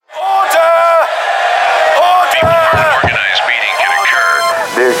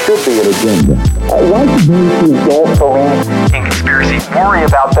should be an agenda. Why should those who don't believe in conspiracy worry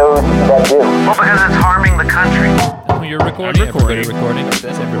about those that do? Well, because it's harming the country. Oh, you're recording? Everybody recording? Is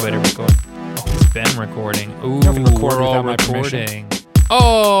everybody recording? Oh, he's been recording. Ooh, we're all recording.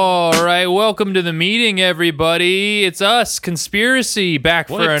 All right, welcome to the meeting, everybody. It's us, Conspiracy, back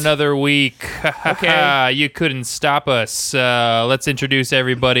for another week. Okay. You couldn't stop us. Let's introduce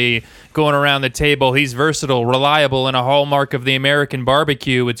everybody going around the table. He's versatile, reliable, and a hallmark of the American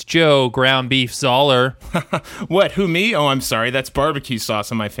barbecue. It's Joe, ground beef Zoller. What, who, me? Oh, I'm sorry, that's barbecue sauce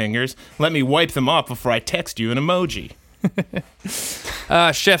on my fingers. Let me wipe them off before I text you an emoji.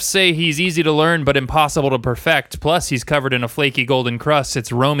 Chefs say he's easy to learn but impossible to perfect. Plus, he's covered in a flaky golden crust.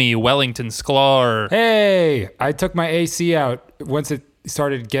 It's Romy Wellington Sklar. Hey, I took my AC out once it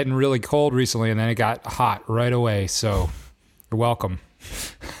started getting really cold recently, and then it got hot right away. So, you're welcome.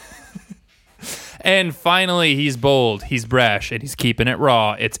 And finally, he's bold, he's brash, and he's keeping it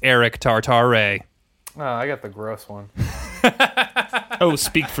raw. It's Eric Tartare. Oh, I got the gross one. Oh,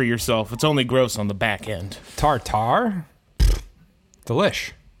 speak for yourself. It's only gross on the back end. Tartar?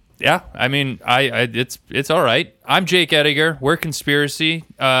 Delish. Yeah, I mean, it's all right. I'm Jake Ediger. We're Conspiracy.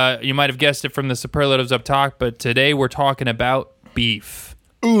 You might have guessed it from the superlatives up top, but today we're talking about beef.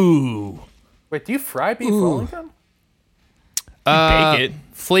 Ooh. Wait, do you fry beef Wellington? Bake it.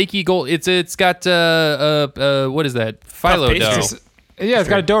 Flaky gold. It's got what is that? Phyllo dough. Yeah, it's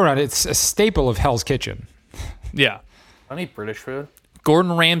got a dough around it. It's a staple of Hell's Kitchen. Yeah. I don't eat British food.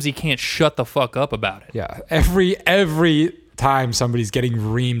 Gordon Ramsay can't shut the fuck up about it. Yeah, every time somebody's getting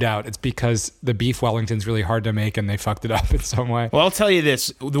reamed out, it's because the beef Wellington's really hard to make and they fucked it up in some way. Well, I'll tell you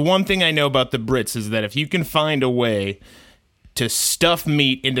this. The one thing I know about the Brits is that if you can find a way to stuff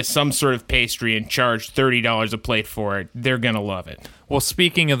meat into some sort of pastry and charge $30 a plate for it, they're going to love it. Well,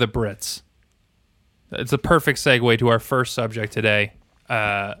 speaking of the Brits, it's a perfect segue to our first subject today.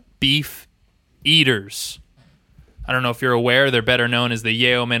 Beef eaters. I don't know if you're aware, they're better known as the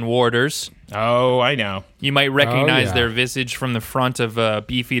Yeoman Warders. Oh, I know. You might recognize their visage from the front of a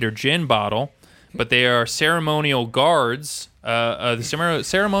Beefeater gin bottle, but they are ceremonial guards, the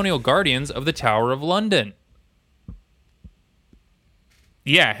ceremonial guardians of the Tower of London.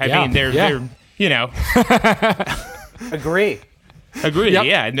 Yeah, I mean, they're, you know. Agree. Yep.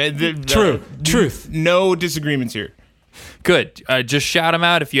 Yeah. Truth. No disagreements here. Good. Just shout them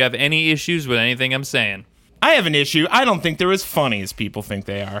out if you have any issues with anything I'm saying. I have an issue. I don't think they're as funny as people think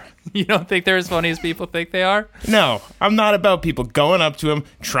they are. You don't think they're as funny as people think they are? No, I'm not about people going up to them,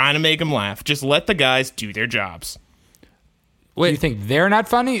 trying to make them laugh. Just let the guys do their jobs. Wait, do you think they're not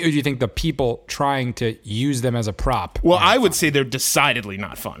funny, or do you think the people trying to use them as a prop? Well, I would say they're decidedly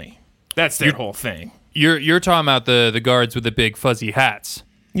not funny. That's their whole thing. You're talking about the guards with the big fuzzy hats.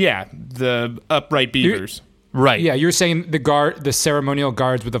 Yeah, the upright beavers. Right. Yeah, you're saying the ceremonial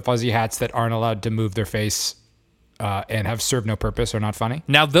guards with the fuzzy hats that aren't allowed to move their face and have served no purpose are not funny?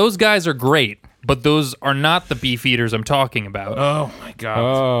 Now, those guys are great, but those are not the beef eaters I'm talking about. Oh, my God.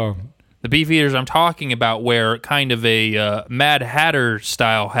 Oh. The beef eaters I'm talking about wear kind of a Mad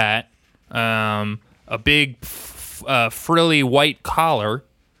Hatter-style hat, a big frilly white collar.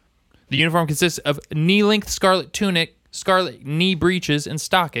 The uniform consists of knee-length scarlet tunic, scarlet knee breeches and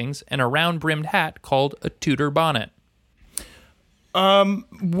stockings, and a round-brimmed hat called a Tudor bonnet.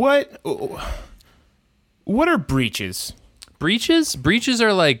 What are breeches? Breeches? Breeches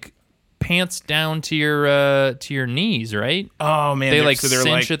are like pants down to your knees, right? Oh man, they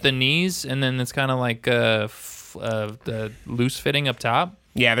cinch at the knees, and then it's kind of like the loose fitting up top.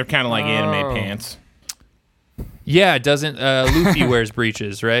 Yeah, they're kind of like anime pants. Yeah, it doesn't. Luffy wears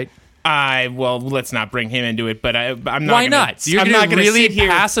breeches, right? Well, let's not bring him into it, but I'm not. Why not? You're going to really sit here.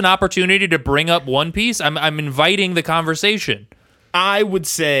 Pass an opportunity to bring up One Piece? I'm inviting the conversation. I would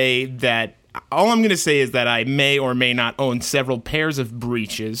say that all I'm going to say is that I may or may not own several pairs of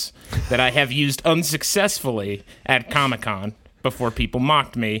breeches that I have used unsuccessfully at Comic-Con before people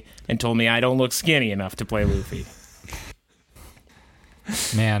mocked me and told me I don't look skinny enough to play Luffy.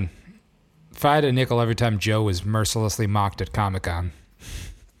 Man, if I had a nickel every time Joe was mercilessly mocked at Comic-Con,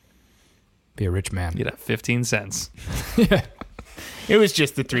 be a rich man. You'd have 15 cents. Yeah. It was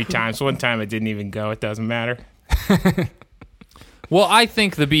just the 3 times. One time I didn't even go. It doesn't matter. Well, I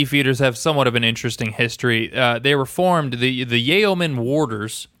think the Beefeaters have somewhat of an interesting history. They were formed, the Yeoman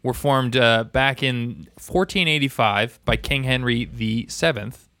Warders were formed back in 1485 by King Henry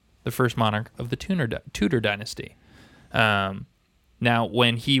VII, the first monarch of the Tudor dynasty. Now,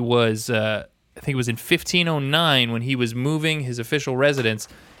 when he was, I think it was in 1509, when he was moving his official residence,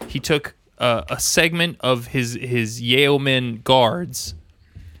 he took a segment of his yeoman guards,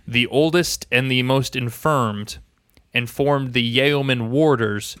 the oldest and the most infirmed, and formed the Yeoman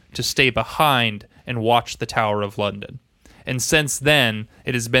Warders to stay behind and watch the Tower of London. And since then,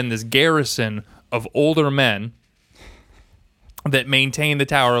 it has been this garrison of older men that maintain the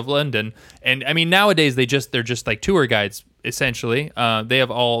Tower of London. And I mean, nowadays they're just like tour guides essentially. They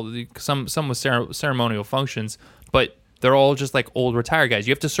have some with ceremonial functions, but they're all just like old retired guys.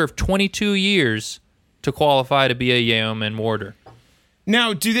 You have to serve 22 years to qualify to be a Yeoman Warder.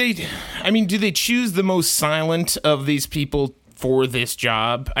 Now, do they choose the most silent of these people for this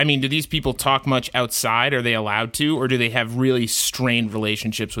job? I mean, do these people talk much outside? Are they allowed to? Or do they have really strained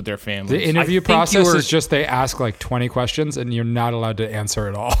relationships with their families? The interview think process you were- is just they ask like 20 questions and you're not allowed to answer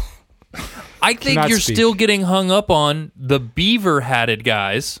at all. I think Cannot you're speak. still getting hung up on the beaver-hatted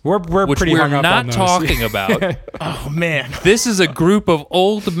guys. We're which pretty we're hung up not on those. talking about. Oh, man. This is a group of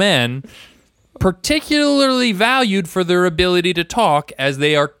old men particularly valued for their ability to talk as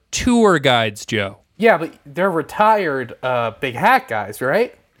they are tour guides, Joe. Yeah, but they're retired big hat guys,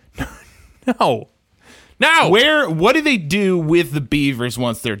 right? No. What do they do with the beavers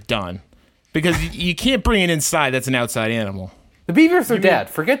once they're done? Because you can't bring it inside. That's an outside animal. The beavers are dead.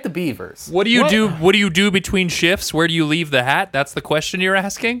 Forget the beavers. What do you do? What do you do between shifts? Where do you leave the hat? That's the question you're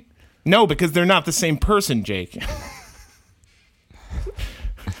asking? No, because they're not the same person, Jake.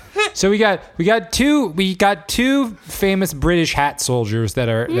 So we got two famous British hat soldiers that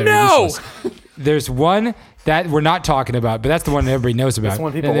are No! useless. There's one that we're not talking about, but that's the one that everybody knows about. That's the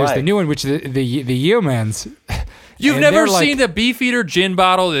one people and there's like. the new one, which the Yeomans. You've And never they're like- seen a Beefeater gin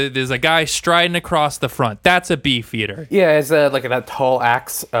bottle? There's a guy striding across the front. That's a Beefeater. Yeah, it's like that tall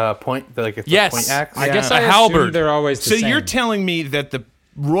axe point, like it's Yes. a point axe. I guess A I assume halberd. they're always the So same. you're telling me that the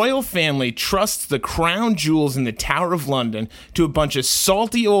royal family trusts the crown jewels in the Tower of London to a bunch of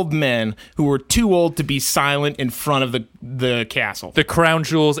salty old men who were too old to be silent in front of the castle? The crown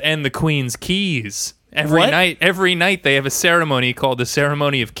jewels and the queen's keys. Every What? night they have a ceremony called the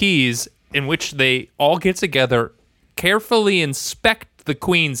Ceremony of Keys, in which they all get together, carefully inspect the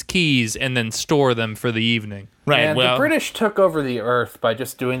queen's keys, and then store them for the evening. Right, And well, the British took over the earth by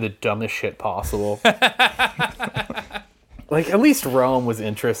just doing the dumbest shit possible. Like, at least Rome was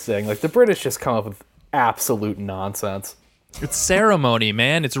interesting. Like, the British just come up with absolute nonsense. It's ceremony,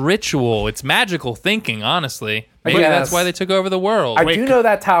 man. It's ritual. It's magical thinking, honestly. Maybe guess. that's why they took over the world. I do know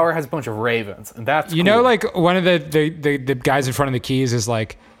that tower has a bunch of ravens, and that's You cool. know, like one of the guys in front of the keys is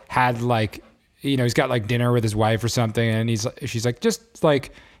like had like, you know, he's got like dinner with his wife or something, and she's like, just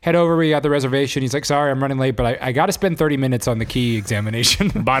like head over. We got the reservation. He's like, sorry, I'm running late, but I got to spend 30 minutes on the key examination.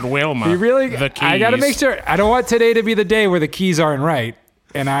 but Wilma, You really? the keys. I got to make sure. I don't want today to be the day where the keys aren't right,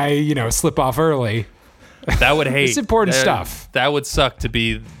 and I, you know, slip off early. That would hate. It's important stuff. That would suck to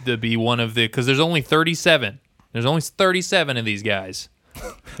be one of the, because there's only 37. There's only 37 of these guys.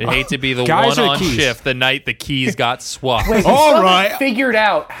 I'd hate to be the Guys one or on keys? shift the night the keys got swapped. Wait, All still haven't right. figured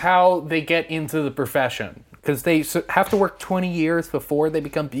out how they get into the profession. Because they have to work 20 years before they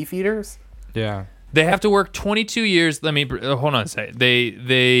become beefeaters? Yeah. They have to work 22 years. Let me hold on a second.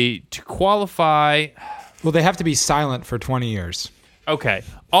 They to qualify. Well, they have to be silent for 20 years. Okay,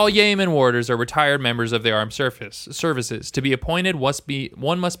 all Yeoman Warders are retired members of the armed services. To be appointed,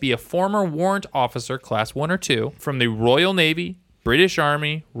 one must be a former warrant officer, class 1 or 2, from the Royal Navy, British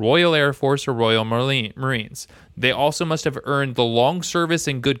Army, Royal Air Force, or Royal Marines. They also must have earned the Long Service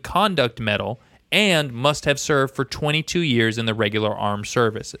and Good Conduct Medal and must have served for 22 years in the regular armed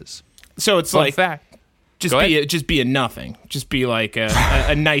services. So it's Fun like fact. just Go be a nothing. Just be like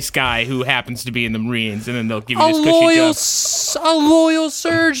a nice guy who happens to be in the Marines, and then they'll give you A this cushy job. loyal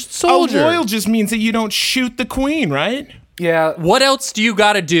soldier. A loyal just means that you don't shoot the queen, right? Yeah. What else do you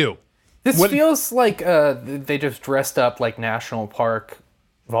got to do? This feels like they just dressed up like National Park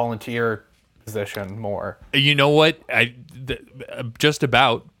volunteer position more. You know what? Just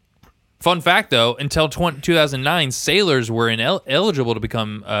about. Fun fact, though, until 2009, sailors were eligible to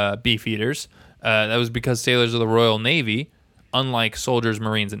become beefeaters. That was because sailors of the Royal Navy, unlike soldiers,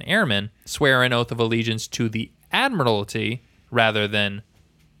 Marines, and airmen, swear an oath of allegiance to the Admiralty rather than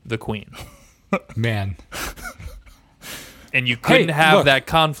the Queen. Man. And you couldn't have look. that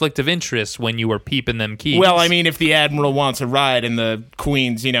conflict of interest when you were peeping them keys. Well, I mean, if the admiral wants a ride in the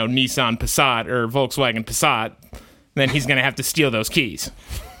queen's, Nissan Passat or Volkswagen Passat, then he's going to have to steal those keys.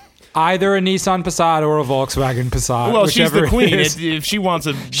 Either a Nissan Passat or a Volkswagen Passat. Well, she's the whichever it queen. is. If she wants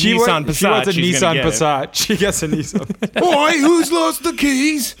a She Nissan Passat, she wants a she's Nissan gonna get it. Passat. She gets a Nissan. Oi, who's lost the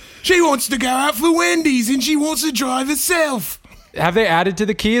keys? She wants to go out for Wendy's and she wants to drive herself. Have they added to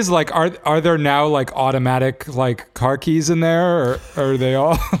the keys? Like, are there now like automatic like car keys in there, or are they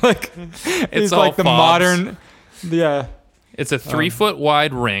all like? It's all like the fobs. modern. Yeah. it's a 3-foot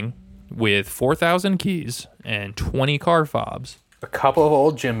wide ring with 4,000 keys and 20 car fobs. A couple of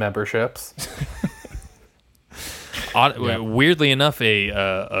old gym memberships. Weirdly enough,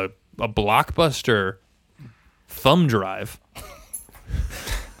 a Blockbuster thumb drive.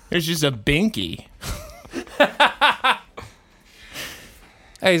 There's just a binky.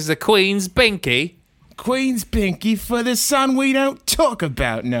 It's the Queen's binky. Queen's binky for the son we don't talk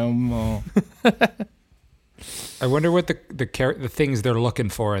about no more. I wonder what the things they're looking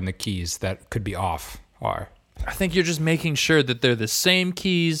for in the keys that could be off are. I think you're just making sure that they're the same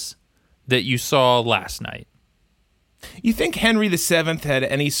keys that you saw last night. You think Henry VII had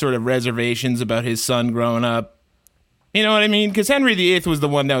any sort of reservations about his son growing up? You know what I mean? Because Henry VIII was the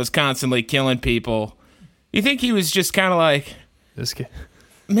one that was constantly killing people. You think he was just kind of like, This kid.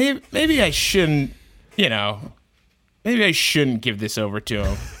 maybe I shouldn't, maybe I shouldn't give this over to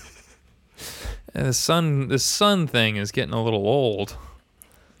him. And the son thing is getting a little old,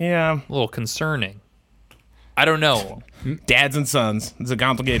 Yeah. a little concerning. I don't know. Dads and sons. It's a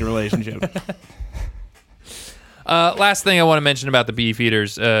complicated relationship. Last thing I want to mention about the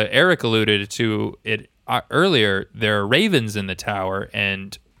Beefeaters, Eric alluded to it earlier. There are ravens in the tower,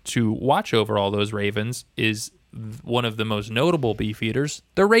 and to watch over all those ravens is one of the most notable Beefeaters,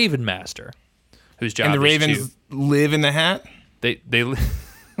 the Raven Master, whose job And the is ravens live in the hat? they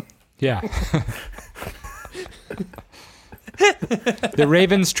Yeah. The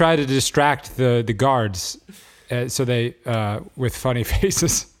ravens try to distract the guards, so they with funny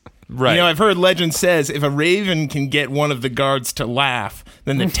faces. right. I've heard legend says if a raven can get one of the guards to laugh,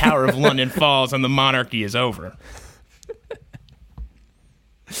 then the Tower of London falls and the monarchy is over.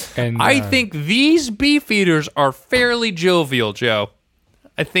 And I think these Beefeaters are fairly jovial, Joe.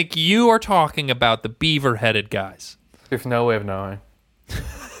 I think you are talking about the beaver-headed guys. There's no way of knowing.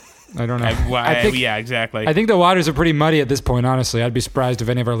 I don't know. I think, yeah, exactly. I think the waters are pretty muddy at this point. Honestly, I'd be surprised if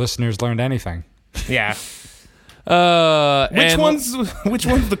any of our listeners learned anything. Yeah. Which Which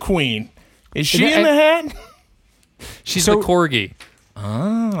one's the queen? Is she And- in the hat? She's So- the corgi.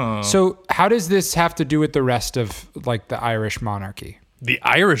 So, how does this have to do with the rest of like the Irish monarchy? The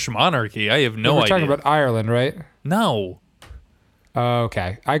Irish monarchy? I have no We're idea. talking about Ireland, right? No.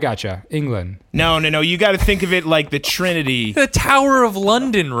 Okay, I gotcha. England. No. You got to think of it like the Trinity. The Tower of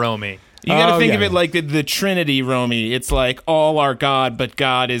London, Romy. You got to Oh, think yeah. of it like the Trinity, Romy. It's like all our God, but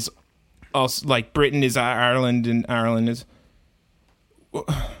God is also like Britain is Ireland and Ireland is.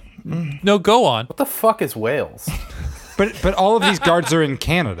 No, go on. What the fuck is Wales? But all of these guards are in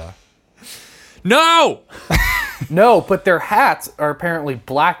Canada. No! No, but their hats are apparently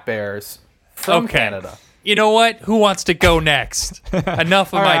black bears from Okay. Canada. You know what? Who wants to go next? Enough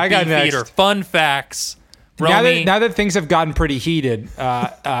of All right, my I got Beefeater. next. Fun facts. Now Romy, that things have gotten pretty heated, we're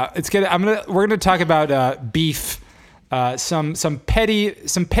gonna talk about beef, some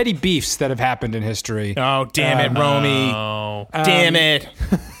petty beefs that have happened in history. Oh damn it, Romy! oh. Damn it!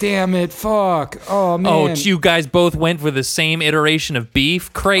 Damn it! Fuck! Oh man! Oh, you guys both went for the same iteration of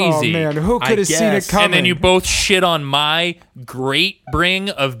beef? Crazy. Oh man! Who I could have seen it guess. coming? And then you both shit on my great bring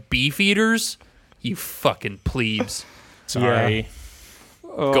of Beefeaters? You fucking plebes. Sorry.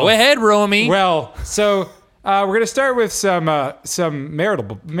 Go ahead, Romy. Well, so we're gonna start with some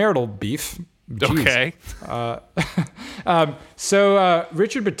marital beef. Jeez. Okay. So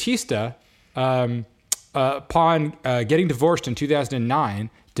Richard Batista, upon getting divorced in 2009,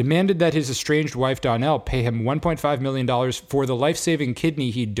 demanded that his estranged wife Donnell pay him $1.5 million for the life-saving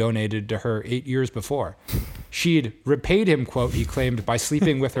kidney he'd donated to her 8 years before. She'd repaid him, quote, he claimed, by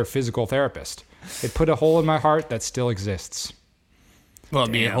sleeping with her physical therapist. It put a hole in my heart that still exists. Well,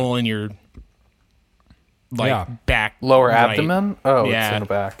 it'd be a Damn. hole in your Yeah. back, Lower right. abdomen? Oh, Yeah. it's in the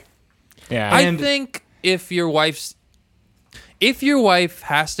back. Yeah. I And- think if your wife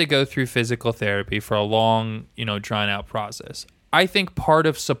has to go through physical therapy for a long, drawn out process, I think part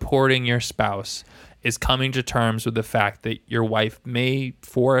of supporting your spouse is coming to terms with the fact that your wife may,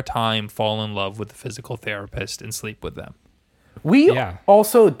 for a time, fall in love with the physical therapist and sleep with them. We Yeah.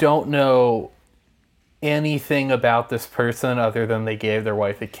 also don't know anything about this person other than they gave their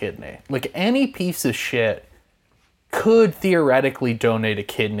wife a kidney. Like, any piece of shit could theoretically donate a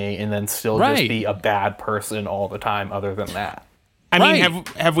kidney and then still Right. just be a bad person all the time other than that. I mean, Right.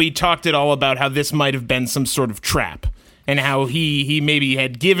 have we talked at all about how this might have been some sort of trap, and how he maybe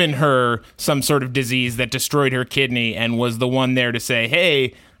had given her some sort of disease that destroyed her kidney, and was the one there to say,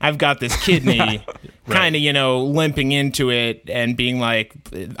 "Hey, I've got this kidney," kind of limping into it and being like,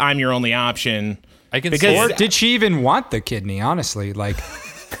 "I'm your only option." I can Because- see Or it. did she even want the kidney, honestly? Like,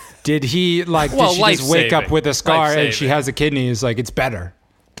 did he, Well, did she just wake up life-saving. with a scar and she Life-saving. has a kidney? Is like, it's better.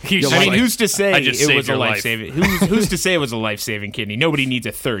 He's I mean, like, who's to say I it just was saved a your life. life-saving? Who's to say it was a life-saving kidney? Nobody needs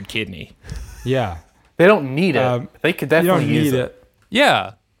a third kidney. Yeah. They don't need it. They could You don't definitely use need it. it.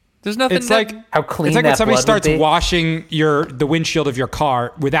 Yeah. There's nothing. It's like How clean it's like when that somebody blood starts would be. washing the windshield of your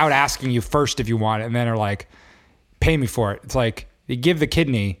car without asking you first if you want it, and then are like, "Pay me for it." It's like you give the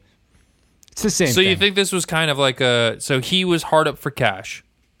kidney. It's the same. So thing. you think this was kind of like so he was hard up for cash.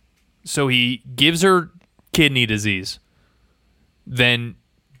 So he gives her kidney disease, then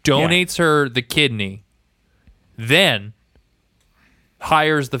donates her the kidney, then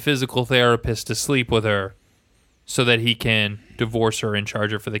hires the physical therapist to sleep with her so that he can divorce her and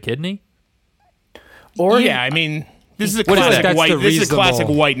charge her for the kidney? Or Yeah, I mean, this is a What is classic that? white. That's the This is a classic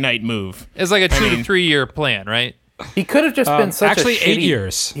reasonable- white knight move. It's like a 2 to mean- 3 year plan, right? he could have just been such actually a shitty, 8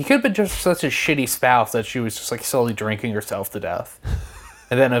 years. He could have been just such a shitty spouse that she was just like slowly drinking herself to death.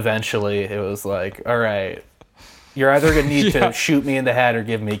 And then eventually it was like, all right, you're either going to need to shoot me in the head or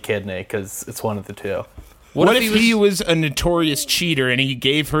give me a kidney because it's one of the two. What if he was a notorious cheater and he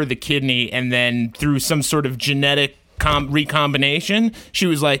gave her the kidney, and then through some sort of genetic recombination, she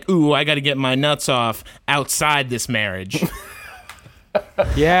was like, "Ooh, I got to get my nuts off outside this marriage."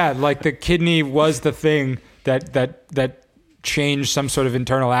 Yeah, like the kidney was the thing that changed some sort of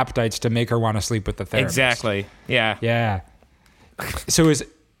internal appetites to make her want to sleep with the therapist. Exactly. Yeah. Yeah. So is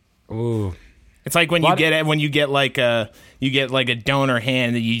ooh. It's like when you get like a donor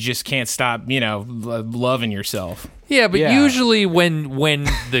hand that you just can't stop, loving yourself. Yeah, but Yeah. usually when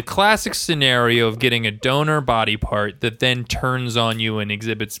the classic scenario of getting a donor body part that then turns on you and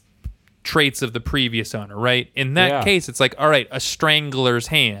exhibits traits of the previous owner, right? In that Yeah. case, it's like, all right, a strangler's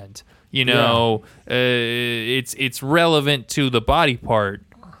hand. It's relevant to the body part.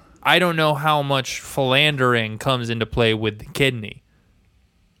 I don't know how much philandering comes into play with the kidney.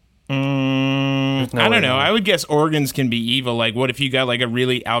 I don't know. I would guess organs can be evil. Like, what if you got like a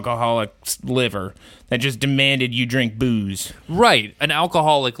really alcoholic liver that just demanded you drink booze? Right, an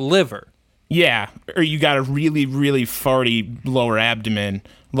alcoholic liver. Yeah, or you got a really, really farty lower abdomen,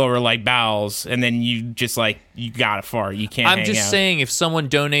 lower like bowels, and then you just like you gotta fart. You can't. I'm hang just out. saying, if someone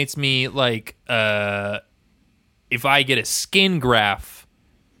donates me, like, if I get a skin graft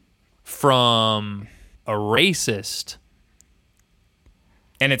from a racist,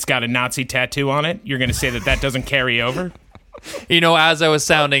 and it's got a Nazi tattoo on it, you're gonna say that doesn't carry over? as I was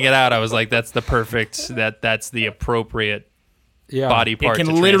sounding it out, I was like, that's the perfect, that's the appropriate Yeah. body It part. can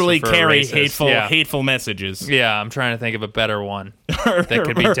to literally transfer for a carry racist. hateful messages. Yeah, I'm trying to think of a better one that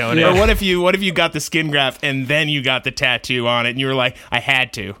could be donated. Or what if you got the skin graft and then you got the tattoo on it, and you were like, I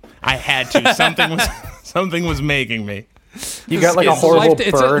had to. Something was making me. You got like a It's horrible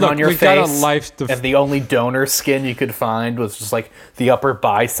life- burn look, on your we've got a face, life to- and the only donor skin you could find was just like the upper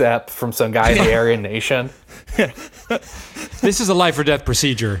bicep from some guy in the Aryan Nation. This is a life or death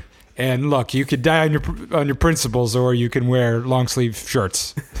procedure. And look, you could die on your principles, or you can wear long sleeve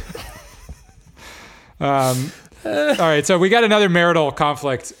shirts. All right, so we got another marital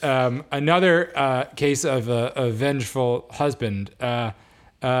conflict, another case of a vengeful husband.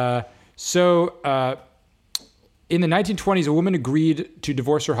 In the 1920s, a woman agreed to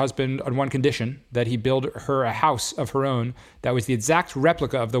divorce her husband on one condition: that he build her a house of her own that was the exact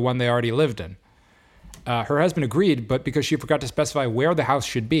replica of the one they already lived in. Her husband agreed, but because she forgot to specify where the house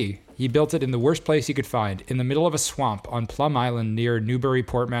should be, he built it in the worst place he could find, in the middle of a swamp on Plum Island near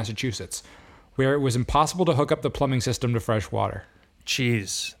Newburyport, Massachusetts, where it was impossible to hook up the plumbing system to fresh water.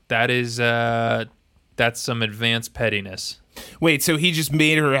 Jeez, that's some advanced pettiness. Wait, so he just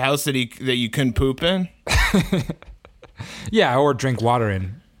made her a house that you couldn't poop in? Yeah, or drink water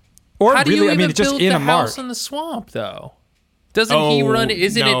in. Or How do really, you I mean, even it's just build in the a mark. house in the swamp, though? Doesn't he run it?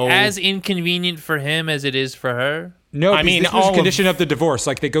 Isn't no. it as inconvenient for him as it is for her? No, I mean, this was all a of- condition of the divorce.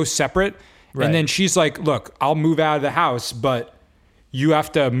 Like, they go separate, Right. and then she's like, look, I'll move out of the house, but you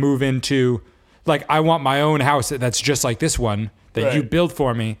have to move into, like, I want my own house that's just like this one that you build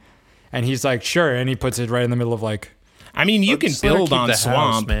for me. And he's like, sure. And he puts it right in the middle of, like, I mean, you can just let her build keep on the house,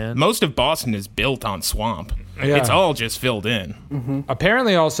 swamp. man. Most of Boston is built on swamp. Yeah. It's all just filled in.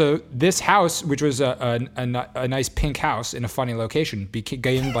 apparently also this house, which was a nice pink house in a funny location,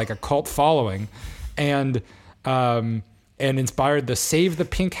 gained like a cult following, and inspired the Save the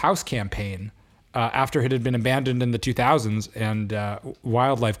Pink House campaign after it had been abandoned in the 2000s, and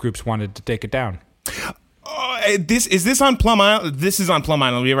wildlife groups wanted to take it down. This is on Plum Island. This is on Plum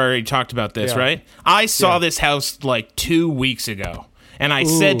Island. We've already talked about this, Yeah. right? I saw Yeah. this house like 2 weeks ago, and I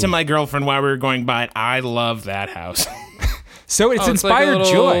said to my girlfriend while we were going by it, I love that house. So it's Oh, it's like a inspired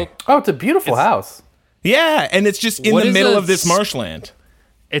little- joy. Oh, it's a beautiful house. Yeah, and it's just in What the is middle a of this s- marshland.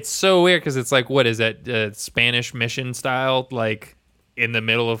 It's so weird because it's like, what is that, Spanish mission style? Like, in the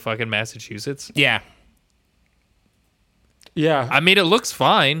middle of fucking Massachusetts. Yeah. Yeah. I mean, it looks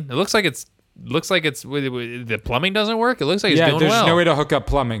fine. It looks like it's the plumbing doesn't work. It looks like it's doing there's well. no way to hook up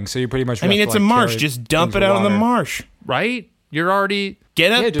plumbing, so you pretty much. I mean, have it's to, a like, marsh. carry Just dump things it of out in the water. marsh. right? You're already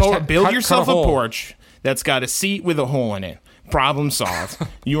Get a just build cut yourself a a hole. porch that's got a seat with a hole in it. Problem solved.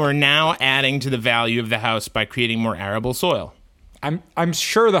 You are now adding to the value of the house by creating more arable soil. I'm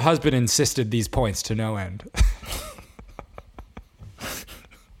sure the husband insisted these points to no end.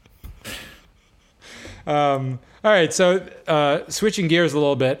 All right, so switching gears a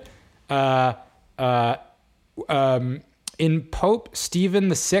little bit. In Pope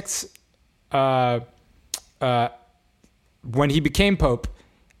Stephen VI, when he became Pope,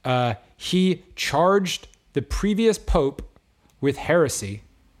 he charged the previous Pope with heresy,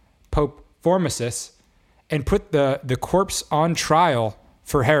 Pope Formosus, and put the corpse on trial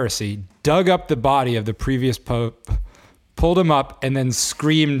for heresy, dug up the body of the previous Pope, pulled him up, and then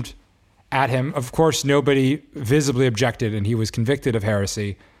screamed at him. Of course, nobody visibly objected, and he was convicted of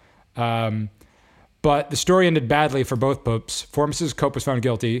heresy. But the story ended badly for both popes. Formosus' cope was found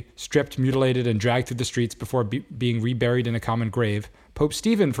guilty, stripped, mutilated, and dragged through the streets before being reburied in a common grave. Pope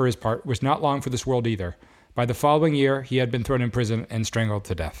Stephen, for his part, was not long for this world either. By the following year, he had been thrown in prison and strangled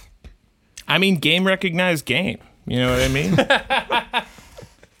to death. I mean, game recognized game. You know what I mean?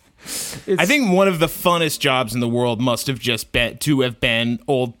 I think one of the funnest jobs in the world must have just been to have been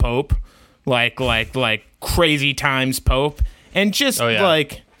old Pope, like crazy times Pope, and just I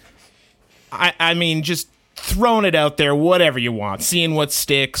mean, just throwing it out there, whatever you want, seeing what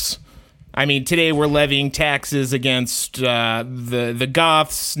sticks. I mean, today we're levying taxes against the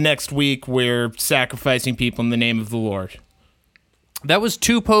Goths. Next week we're sacrificing people in the name of the Lord. That was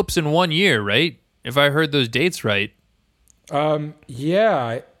 2 popes in 1 year, right? If I heard those dates right.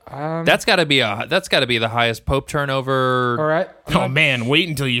 Yeah. That's got to be the highest pope turnover. All right. Oh man, wait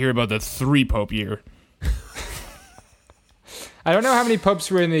until you hear about the 3 pope year. I don't know how many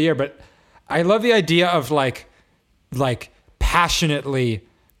popes were in the year, but I love the idea of like passionately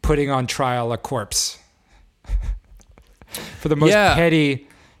putting on trial a corpse for the most petty,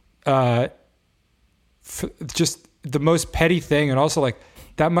 just the most petty thing, and also like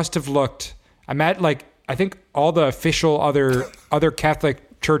that must have looked. I think all the official other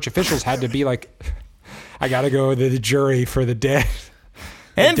Catholic Church officials had to be like, I gotta go to the jury for the dead.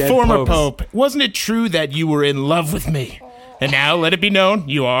 And dead former popes. Pope, wasn't it true that you were in love with me? And now let it be known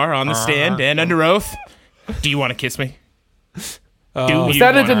you are on the stand and under oath. Do you want to kiss me? Was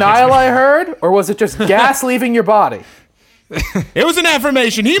that a denial I heard, or was it just gas leaving your body? It was an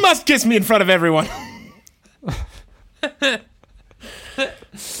affirmation. He must kiss me in front of everyone.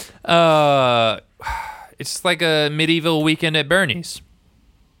 It's like a medieval weekend at Bernie's.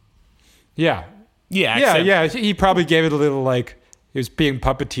 Yeah. Yeah, Yeah. He probably gave it a little like he was being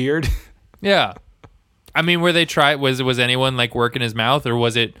puppeteered. Yeah. I mean, were they was anyone like working his mouth, or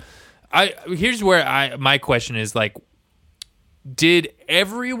was it? Here's where my question is like, did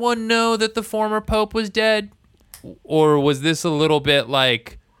everyone know that the former pope was dead, or was this a little bit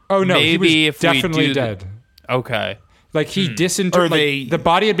like? Oh no, maybe he was if definitely we do dead. Okay. Like he disinterred. Or the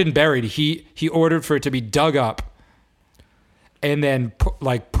body had been buried. He ordered for it to be dug up, and then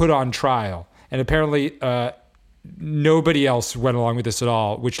put on trial. And apparently, nobody else went along with this at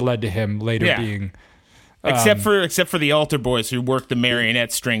all, which led to him later being. Except for the altar boys who worked the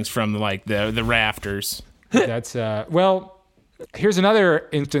marionette strings from like the rafters. That's well. Here's another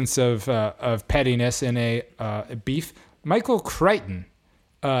instance of pettiness in a beef. Michael Crichton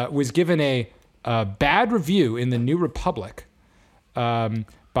was given a bad review in the New Republic by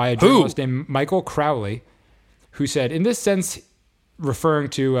a journalist named Michael Crowley, who said, in this sense,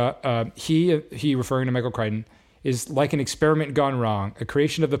 referring to he referring to Michael Crichton, is like an experiment gone wrong, a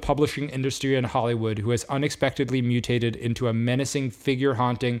creation of the publishing industry in Hollywood who has unexpectedly mutated into a menacing figure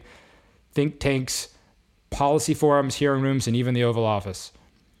haunting think tanks, policy forums, hearing rooms, and even the Oval Office.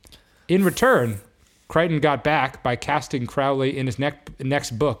 In return, Crichton got back by casting Crowley in his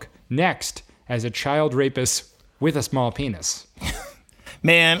next book, Next, as a child rapist with a small penis.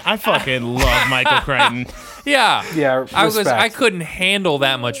 Man, I fucking love Michael Crichton. Yeah. Yeah, I respect. couldn't handle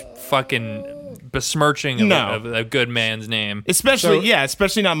that much fucking besmirching of a good man's name.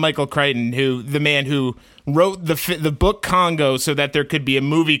 Especially not Michael Crichton, the man who wrote the book Congo so that there could be a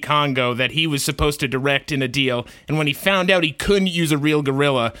movie Congo that he was supposed to direct in a deal, and when he found out he couldn't use a real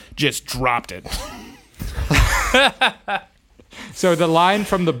gorilla, just dropped it. So the line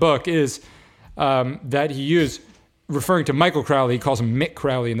from the book is that he used, referring to Michael Crowley, he calls him Mick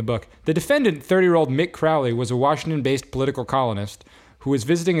Crowley in the book. The defendant, 30-year-old Mick Crowley, was a Washington-based political columnist who was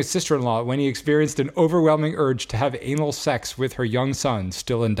visiting his sister-in-law when he experienced an overwhelming urge to have anal sex with her young son,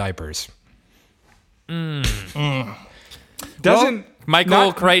 still in diapers. Doesn't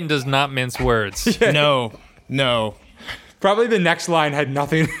Michael Crichton does not mince words. No. Probably the next line had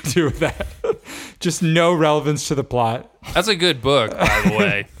nothing to do with that. Just no relevance to the plot. That's a good book, by the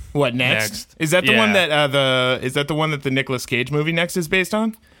way. What next? Next. Is that the Yeah. one that is that the one that the Nicolas Cage movie Next is based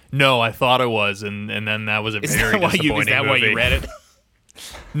on? No, I thought it was, and then that was a Is very that why disappointing movie. you read it?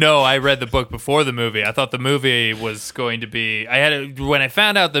 No, I read the book before the movie. I thought the movie was going to be. When I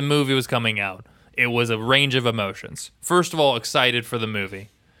found out the movie was coming out, it was a range of emotions. First of all, excited for the movie.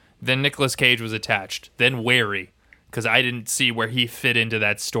 Then Nicolas Cage was attached. Then wary, because I didn't see where he fit into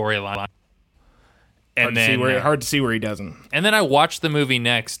that storyline. And Hard to see where he doesn't. And then I watched the movie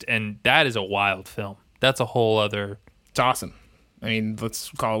Next, and that is a wild film. That's a whole other. It's awesome. I mean, let's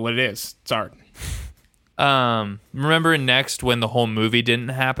call it what it is. It's art. Remember in Next when the whole movie didn't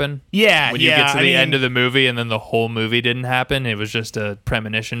happen? Yeah, When you get to the end of the movie and then the whole movie didn't happen, it was just a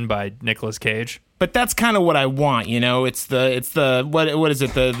premonition by Nicolas Cage. But that's kind of what I want, you know. It's the what is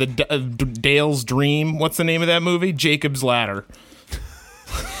it? The Dale's Dream. What's the name of that movie? Jacob's Ladder.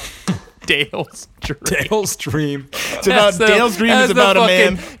 Dale's Dream. Dale's Dream. It's about Dale's Dream is about a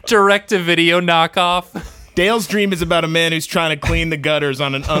man. Direct-to-video knockoff. Dale's Dream is about a man who's trying to clean the gutters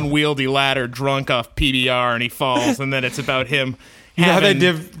on an unwieldy ladder, drunk off PBR, and he falls. And then it's about him. You know how they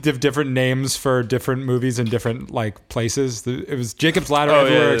give different names for different movies in different like places? It was Jacob's Ladder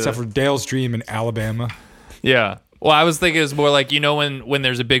everywhere except for Dale's Dream in Alabama. Yeah. Well, I was thinking it was more like, you know, when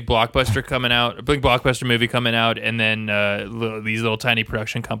there's a big blockbuster coming out, a big blockbuster movie coming out, and then these little tiny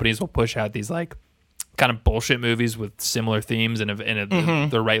production companies will push out these like kind of bullshit movies with similar themes and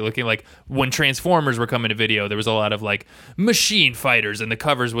the right looking. Like when Transformers were coming to video, there was a lot of like machine fighters, and the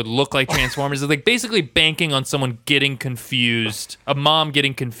covers would look like Transformers. It's like basically banking on someone getting confused, a mom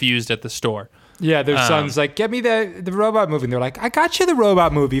getting confused at the store. Yeah, their son's like, get me the robot movie. And they're like, I got you the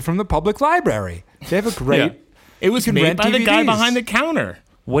robot movie from the public library. They have a great... Yeah. It was can made rent by the guy DVDs. behind the counter.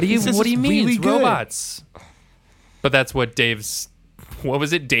 What do you mean? Really It's good. robots. But that's what Dave's. What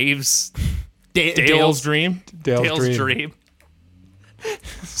was it? Dave's Dale's Dream. Dale's Dream.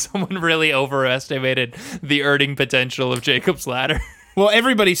 Someone really overestimated the earning potential of Jacob's Ladder. Well,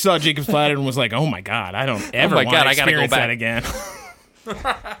 everybody saw Jacob's Ladder and was like, "Oh my god, I don't ever my want God, to I gotta go experience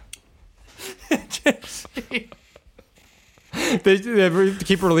that again." They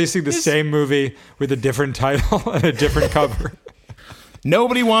keep releasing the same movie with a different title and a different cover.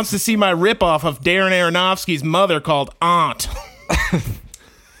 Nobody wants to see my ripoff of Darren Aronofsky's Mother called Aunt.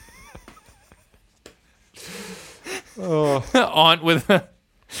 Aunt with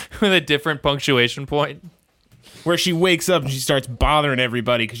a different punctuation point. Where she wakes up and she starts bothering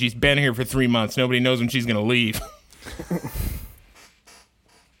everybody because she's been here for 3 months. Nobody knows when she's going to leave.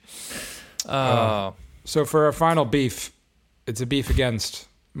 Oh. So for our final beef, it's a beef against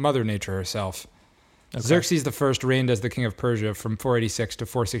Mother Nature herself. Xerxes I reigned as the king of Persia from 486 to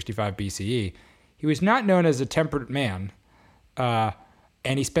 465 BCE. He was not known as a temperate man, and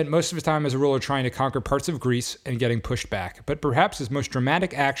he spent most of his time as a ruler trying to conquer parts of Greece and getting pushed back. But perhaps his most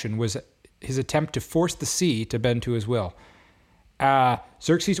dramatic action was his attempt to force the sea to bend to his will.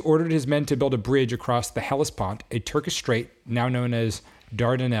 Xerxes ordered his men to build a bridge across the Hellespont, a Turkish strait now known as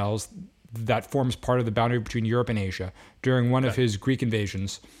Dardanelles, that forms part of the boundary between Europe and Asia, during one of his Greek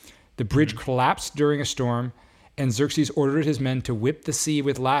invasions. The bridge collapsed during a storm, and Xerxes ordered his men to whip the sea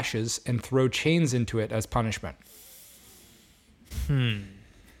with lashes and throw chains into it as punishment.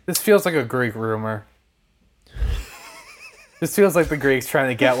 This feels like a Greek rumor. This feels like the Greeks trying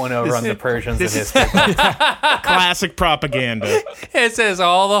to get one over on the Persians in history. Classic propaganda. It says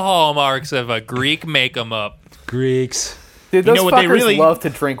all the hallmarks of a Greek make-em-up. Greeks. Dude, You those know what fuckers they really- love to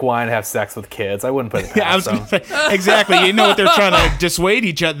drink wine and have sex with kids. I wouldn't put it I was past gonna them. say, exactly. You know what they're trying to dissuade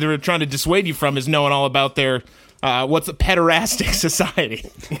each other. They're trying to dissuade you from is knowing all about their what's a pederastic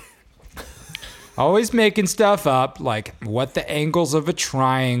society. Always making stuff up, like what the angles of a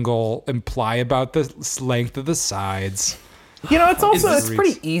triangle imply about the length of the sides. You know, it's also this- it's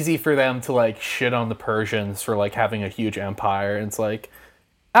pretty easy for them to like shit on the Persians for like having a huge empire. And it's like,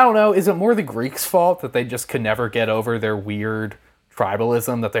 I don't know, is it more the Greeks' fault that they just could never get over their weird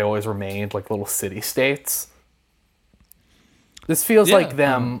tribalism, that they always remained like little city-states? This feels like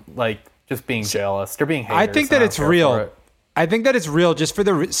them like just being jealous. They're being haters. I think that and it's don't care real. for it. I think that it's real just for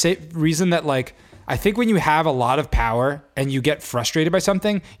the reason that, like, I think when you have a lot of power and you get frustrated by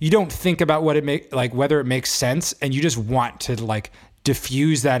something, you don't think about what it whether it makes sense, and you just want to like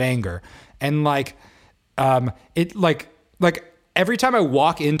diffuse that anger. And like, it like every time I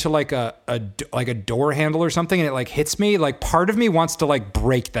walk into like a door handle or something and it like hits me, like part of me wants to like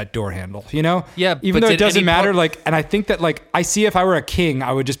break that door handle, you know? Yeah, Even but though it did doesn't any matter. part- Like, and I think that like, I see if I were a king,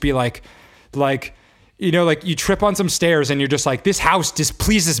 I would just be like, you know, like you trip on some stairs and you're just like, this house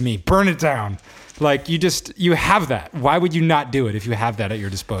displeases me, burn it down. Like you have that. Why would you not do it if you have that at your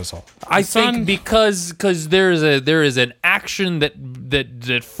disposal? I think because there is an action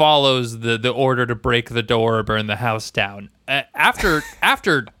that follows the order to break the door or burn the house down. After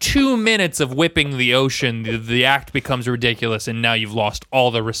 2 minutes of whipping the ocean, the act becomes ridiculous, and now you've lost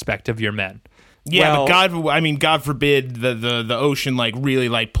all the respect of your men. Yeah, Well- but God forbid the ocean like really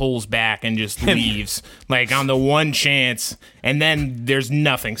like pulls back and just leaves like on the one chance, and then there's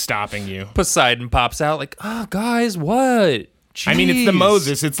nothing stopping you. Poseidon pops out like, "Oh, guys, what?" I mean, it's the Jeez."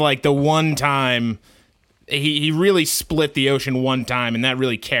 Moses. It's like the one time he really split the ocean one time, and that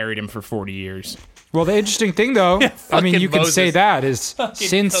really carried him for 40 years. Well, the interesting thing, though, I mean, fucking you can say Moses. that is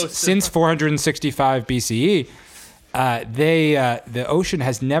toasted since 465 BCE, the ocean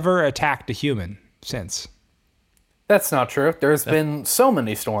has never attacked a human since. That's not true. There's been so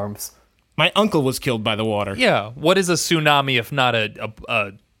many storms. My uncle was killed by the water. Yeah, what is a tsunami if not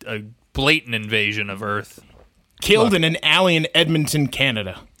a blatant invasion of Earth? Killed in an alley in Edmonton,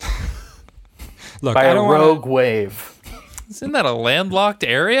 Canada. Look, By I a don't want rogue wave. Isn't that a landlocked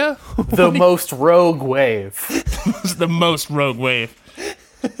area? The most rogue wave. It was the most rogue wave.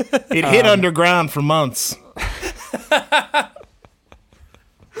 It hit underground for months.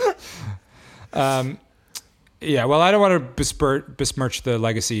 Yeah, well, I don't want to besmirch the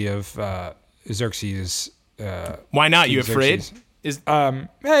legacy of Xerxes. Why not? You King afraid? Xerxes.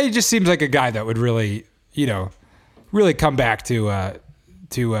 He just seems like a guy that would really, really come back to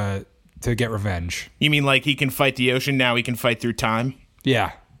get revenge. You mean like he can fight the ocean, now he can fight through time?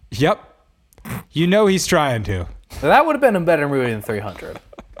 Yeah. Yep. You know he's trying to. That would have been a better movie than 300.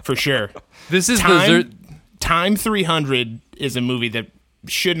 For sure. This is the Time 300 is a movie that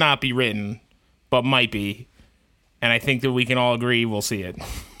should not be written, but might be. And I think that we can all agree we'll see it.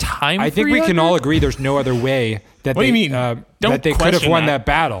 time. I think we can 300? all agree there's no other way that What do they you mean? Don't that they could have question won that. that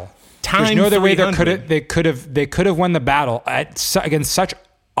battle. Time There's no other way 300. they could have won the battle against such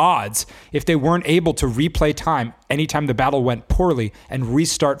odds if they weren't able to replay time anytime the battle went poorly and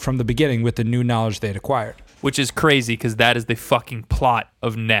restart from the beginning with the new knowledge they'd acquired. Which is crazy because that is the fucking plot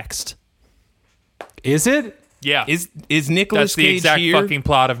of Next. Is it? Yeah, Is Nicolas that's the Cage exact here? fucking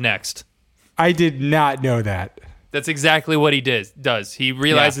plot of Next. I did not know that. That's exactly what he does. He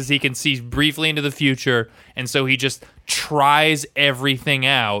realizes he can see briefly into the future, and so he just tries everything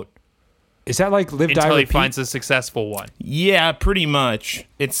out Is that like Live Die until he Repeat? finds a successful one. Yeah, pretty much.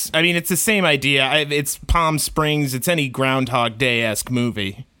 It's the same idea. It's Palm Springs. It's any Groundhog Day-esque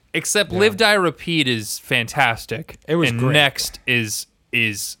movie. Except Live, Die, Repeat is fantastic. It was and great. Next is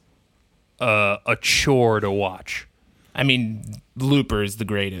a chore to watch. I mean, Looper is the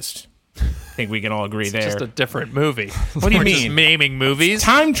greatest. I think we can all agree there. Just a different movie. What do you We're just mean? naming movies.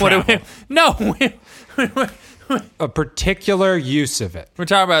 time What do travel. No, A particular use of it. we're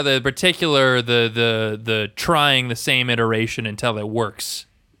talking about the particular the trying the same iteration until it works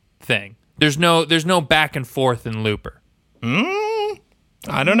thing. There's no back and forth in Looper.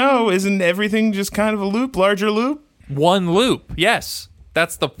 I don't know. Isn't everything just kind of a loop, larger loop? One loop. Yes.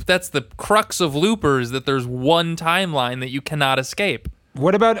 That's the crux of Looper is that there's one timeline that you cannot escape.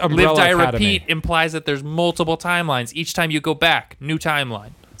 What about Live, Umbrella Die, Academy? Repeat implies that there's multiple timelines. Each time you go back, new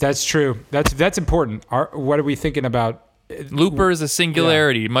timeline. That's true. That's important. What are we thinking about? Looper is a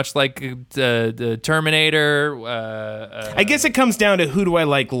singularity, much like the Terminator. I guess it comes down to who do I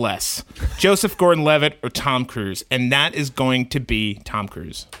like less, Joseph Gordon-Levitt or Tom Cruise, and that is going to be Tom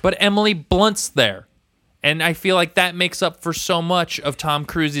Cruise. But Emily Blunt's there. And I feel like that makes up for so much of Tom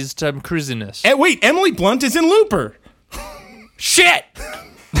Cruise's Tom Cruisiness. Wait, Emily Blunt is in Looper. Shit!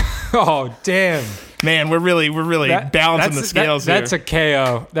 Oh, damn. Man, we're really balancing the scales here. That's a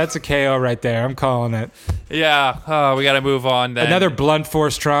KO. That's a KO right there. I'm calling it. Yeah, we got to move on then. Another blunt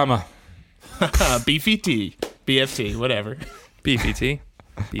force trauma. BFT, BFT, whatever. BPT.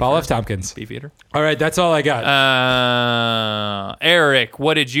 Ball F. Tompkins. Beefeater. All right, that's all I got. Eric,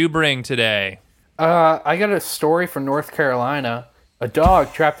 what did you bring today? I got a story from North Carolina. A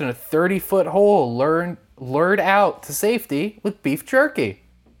dog trapped in a 30-foot hole lured out to safety with beef jerky.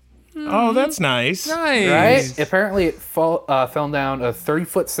 Oh, that's nice. Nice. Right? Apparently, it fell down a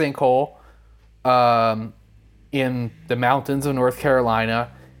 30-foot sinkhole in the mountains of North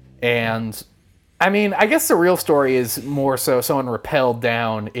Carolina. And, I mean, I guess the real story is more so someone rappelled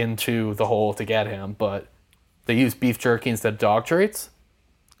down into the hole to get him, but they used beef jerky instead of dog treats.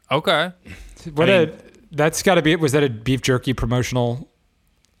 Okay. That's got to be. Was that a beef jerky promotional?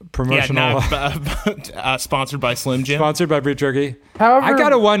 Yeah, not sponsored by Slim Jim. Sponsored by beef jerky. However, I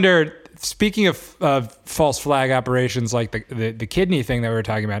gotta wonder. Speaking of false flag operations, like the kidney thing that we were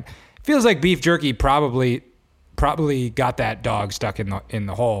talking about, it feels like beef jerky probably got that dog stuck in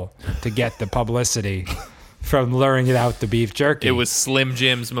the hole to get the publicity from luring it out the beef jerky. It was Slim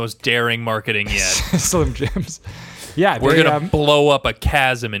Jim's most daring marketing yet. Slim Jims. Yeah, We're going to blow up a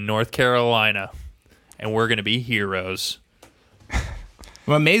chasm in North Carolina, and we're going to be heroes.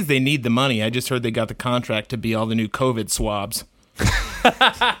 I'm amazed they need the money. I just heard they got the contract to be all the new COVID swabs.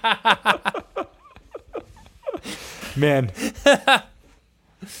 Man.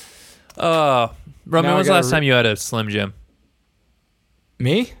 Roman, when was the last time you had a Slim Jim?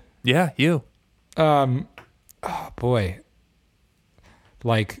 Me? Yeah, you. Oh boy.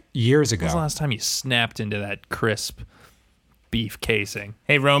 Like years ago. When was the last time you snapped into that crisp beef casing?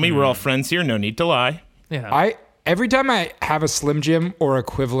 Hey, Romy, we're all friends here. No need to lie. Yeah. Every time I have a Slim Jim or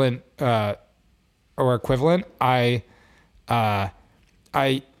equivalent, I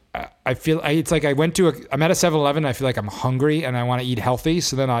feel it's like I'm at a 7-Eleven. I feel like I'm hungry and I want to eat healthy.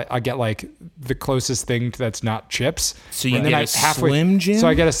 So then I get like the closest thing that's not chips. So you get a Slim Jim? So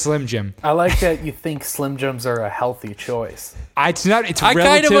I get a Slim Jim. I like that you think Slim Jims are a healthy choice. It's not. It's I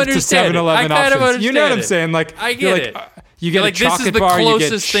kind of relative to understand it. 7-Eleven I kind of options. You know what I'm understand saying? Like I get you're like, it. You get like, a this chocolate is the bar. You get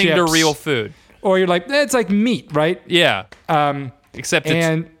closest thing to chips. real food. Or you're like, it's like meat, right? Yeah. Except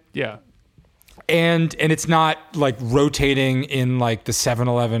it's... Yeah. And it's not like rotating in like the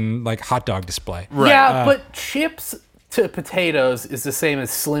 7-Eleven like hot dog display. Right. Yeah, but chips to potatoes is the same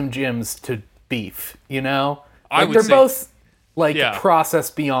as Slim Jims to beef, you know? I would they're say- both like Yeah.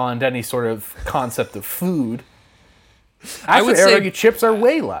 processed beyond any sort of concept of food. I would Actually, I say- argue chips are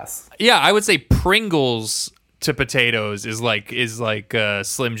way less. Yeah, I would say Pringles to potatoes is like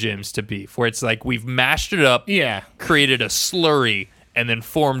Slim Jims to beef, where it's like we've mashed it up, Yeah. created a slurry, and then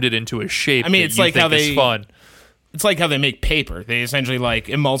formed it into a shape. I mean, that it's you like think how is they- fun. It's like how they make paper. They essentially like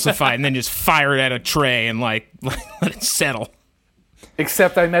emulsify it and then just fire it at a tray and like let it settle.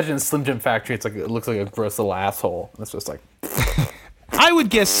 Except I imagine in Slim Jim factory, it looks like a gross little asshole. It's just like, I would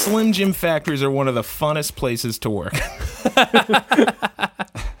guess Slim Jim factories are one of the funnest places to work.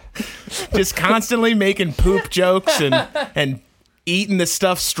 Just constantly making poop jokes and eating the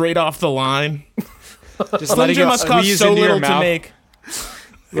stuff straight off the line. Just Slim letting Jim it must cost squeeze so into your little to mouth. make.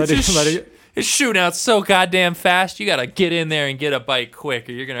 Let it- It's shooting out so goddamn fast. You gotta get in there and get a bite quick,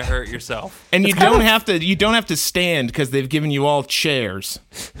 or you're gonna hurt yourself. And you don't have to stand because they've given you all chairs.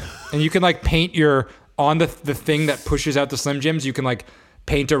 And you can like paint on the thing that pushes out the Slim Jims, you can like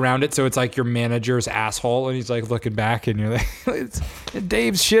paint around it so it's like your manager's asshole and he's like looking back and you're like,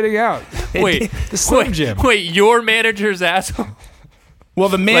 Dave's shitting out. Wait, The Slim Jim. Wait, your manager's asshole? Well,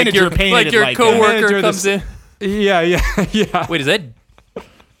 the manager painted like it your like coworker Manager, comes in. Yeah. Wait, is that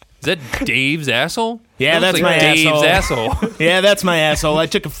Dave's asshole? Yeah, That looks that's like my Dave's asshole. asshole. Yeah, that's my asshole. I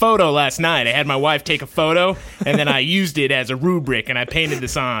took a photo last night. I had my wife take a photo, and then I used it as a rubric, and I painted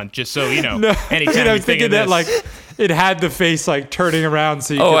this on just so you know. Anytime I you was think thinking of that this. like it had the face like turning around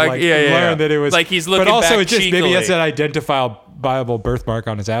so you Oh, could I- like yeah, yeah, learn yeah. that it was Like he's looking But also back it just maybe cheekily. it's an identifiable birthmark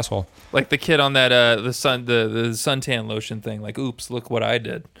on his asshole. Like the kid on that the suntan lotion thing. Like, oops, look what I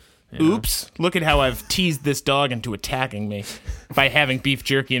did. Oops! Look at how I've teased this dog into attacking me by having beef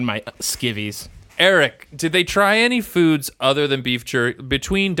jerky in my skivvies. Eric, did they try any foods other than beef jerky?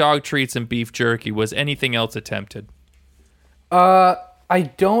 Between dog treats and beef jerky, was anything else attempted? I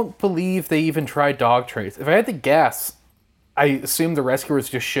don't believe they even tried dog treats. If I had to guess, I assume the rescuers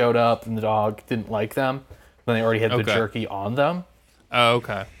just showed up and the dog didn't like them. Then they already had the Okay. jerky on them. Oh,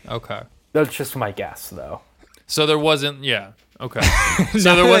 okay. That's just my guess, though. So there wasn't, yeah. Okay.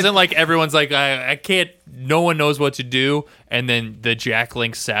 So there wasn't like everyone's like, I can't, no one knows what to do. And then the Jack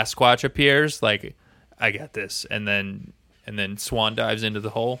Link Sasquatch appears, like, I got this. And then Swan dives into the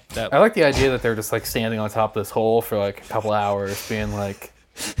hole. I like the idea that they're just like standing on top of this hole for like a couple hours, being like,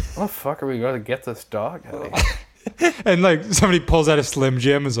 "What the fuck are we going to get this dog out of here?" And like somebody pulls out a Slim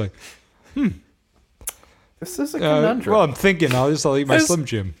Jim and is like, This is a conundrum. well, I'm thinking I'll eat my Slim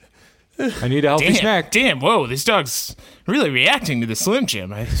Jim. I need a healthy snack. Damn! Whoa! This dog's really reacting to the Slim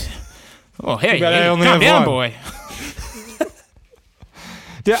Jim. Oh, hey, bad I hey only calm have down, one. boy.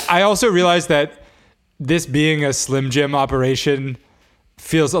 Yeah, I also realized that this being a Slim Jim operation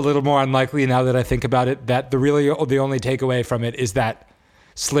feels a little more unlikely now that I think about it. That the only takeaway from it is that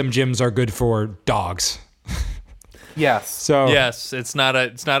Slim Jims are good for dogs. yes. So Yes, it's not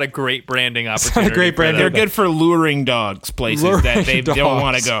a great branding not a opportunity. great for brand. They're them. good for luring dogs places Luring that they don't dogs.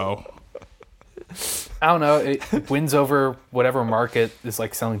 want to go. I don't know. It wins over whatever market is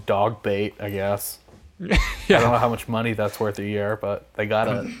like selling dog bait, I guess. I don't know how much money that's worth a year, but they got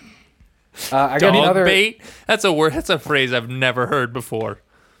it. I got Dog another. bait? That's a word. That's a phrase I've never heard before.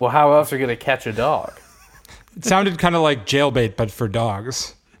 Well, how else are you gonna catch a dog? It sounded kind of like jailbait, but for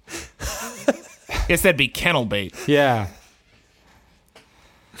dogs. Guess that'd be kennel bait. Yeah.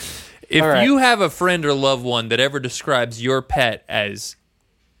 If All right. you have a friend or loved one that ever describes your pet as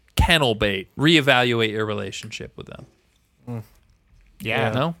kennel bait, reevaluate your relationship with them.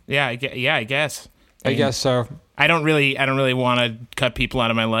 Yeah. No? Yeah. I guess. I guess so. I don't really want to cut people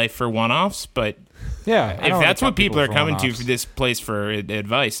out of my life for one-offs, but Yeah. I if don't that's wanna what cut people are for coming to one-offs. for this place for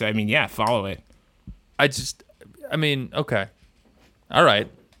advice, I mean, yeah, follow it. Okay. All right.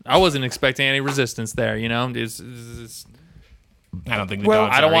 I wasn't expecting any resistance there, you know? I don't think the Well,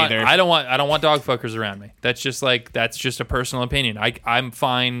 dogs I don't are want either. I don't want dog fuckers around me. That's just a personal opinion. I'm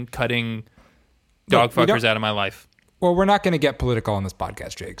fine cutting dog Look, we fuckers don't- out of my life. Well, we're not going to get political on this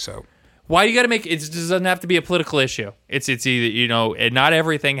podcast, Jake. So Why do you got to make it? It doesn't have to be a political issue. It's either and not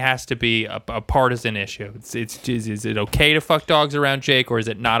everything has to be a partisan issue. Is it okay to fuck dogs around Jake, or is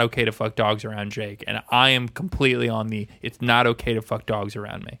it not okay to fuck dogs around Jake? And I am completely on the it's not okay to fuck dogs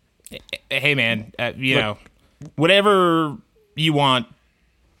around me. Hey, man, you know, whatever you want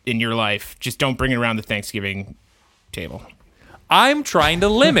in your life, just don't bring it around the Thanksgiving table. I'm trying to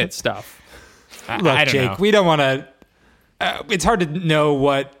limit stuff. look, I don't Jake, know. we don't want to. It's hard to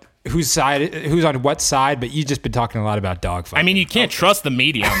know who's on what side, but you've just been talking a lot about dog fucking. I mean, you can't trust the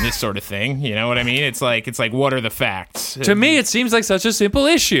media on this sort of thing. You know what I mean? It's like, what are the facts? To me, it seems like such a simple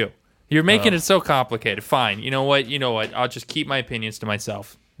issue. You're making it so complicated. Fine. You know what? I'll just keep my opinions to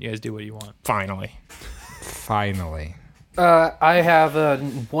myself. You guys do what you want. Finally. I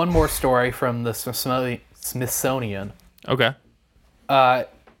have one more story from the Smithsonian. Okay. A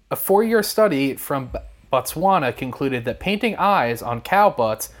 4-year study from Botswana concluded that painting eyes on cow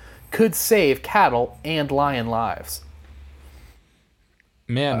butts could save cattle and lion lives.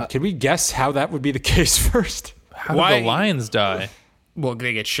 Man, can we guess how that would be the case first? How Why- did the lions die? Well,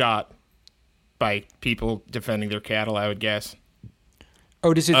 they get shot by people defending their cattle, I would guess.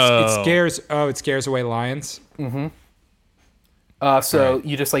 Oh, does it scares away lions? So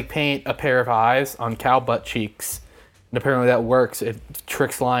you just paint a pair of eyes on cow butt cheeks, and apparently that works. It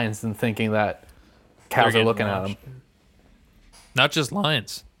tricks lions into thinking that cows are getting looking at watched. them. Not just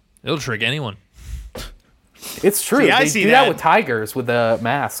lions. It'll trick anyone. It's true. See, I they see do that that. with tigers with the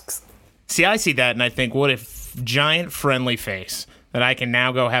masks. See, I see that, and I think, what if giant friendly face that I can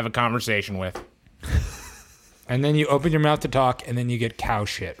now go have a conversation with? And then you open your mouth to talk, and then you get cow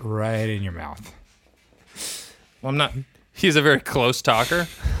shit right in your mouth. Well, I'm not. He's a very close talker.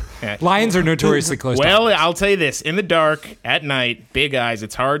 Lions are notoriously close. Well, I'll tell you this: in the dark, at night, big eyes.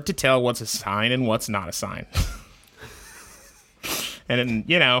 It's hard to tell what's a sign and what's not a sign. And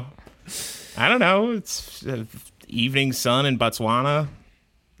I don't know. It's evening sun in Botswana.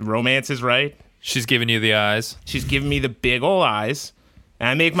 Romance is right. She's giving you the eyes. She's giving me the big ol' eyes, and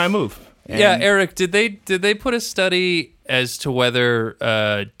I make my move. And Yeah, Eric, did they put a study as to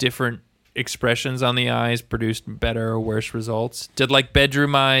whether different expressions on the eyes produced better or worse results? Did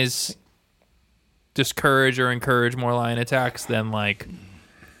bedroom eyes discourage or encourage more lion attacks than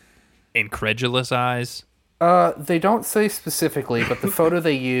incredulous eyes? They don't say specifically, but the photo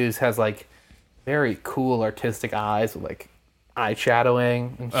they use has very cool artistic eyes with eye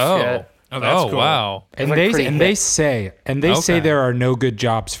shadowing and shit. Oh, that's cool. Wow. And like pretty they hip. say Okay. there are no good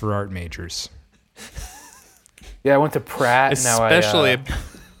jobs for art majors. Yeah, I went to Pratt. Especially And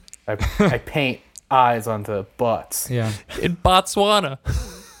now I paint eyes onto butts. Yeah, in Botswana.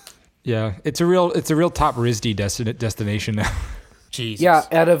 yeah. It's a real top RISD destination now. Jesus. Yeah,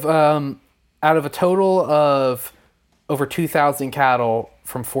 out of a total of over 2,000 cattle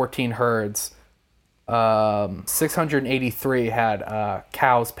from 14 herds, 683 had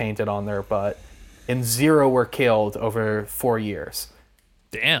cows painted on their butt, and 0 were killed over 4 years.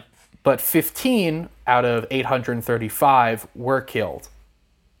 Damn. But 15 out of 835 were killed.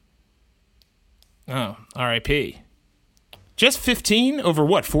 Oh, R.I.P. Just 15 over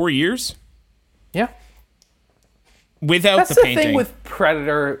what? 4 years Yeah. without That's the the painting. thing with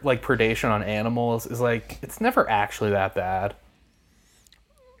predator, predation on animals, is it's never actually that bad.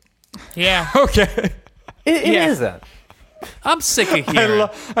 Yeah. Okay, It Yeah. isn't. I'm sick of hearing.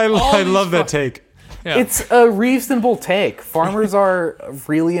 I these love that take. Yeah. It's a reasonable take. Farmers are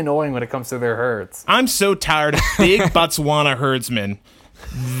really annoying when it comes to their herds. I'm so tired of big Botswana herdsmen,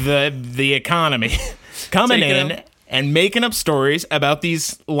 the economy, coming Taking in them. and making up stories about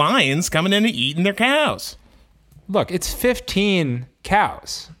these lions coming in and eating their cows. Look, it's 15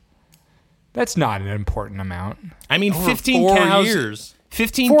 cows. That's not an important amount. I mean, For 15 4 cows. years.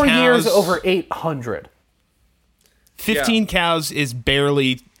 15 4 cows, years over 800. 15 cows is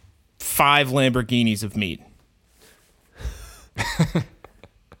barely 5 Lamborghinis of meat.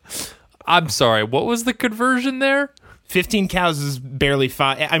 I'm sorry. What was the conversion there? 15 cows is barely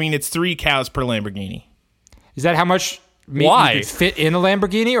 5. I mean, it's 3 cows per Lamborghini. Is that how much meat Why? you could fit in a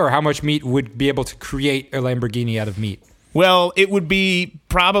Lamborghini, or how much meat would be able to create a Lamborghini out of meat? Well, it would be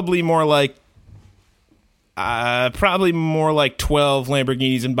probably more like 12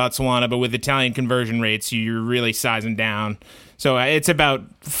 Lamborghinis in Botswana, but with Italian conversion rates, you're really sizing down. So it's about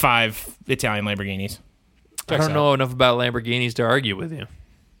 5 Italian Lamborghinis. I don't know enough about Lamborghinis to argue with you.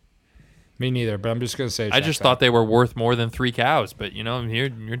 Me neither, but I'm just going to say I just thought they were worth more than 3 cows, but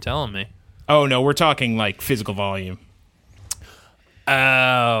you're telling me. Oh, no, we're talking like physical volume.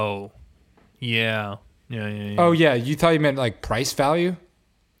 Oh. Yeah. Yeah. Oh, yeah. You thought you meant like price value?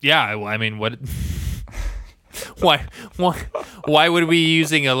 Yeah, I mean, what? Why would we be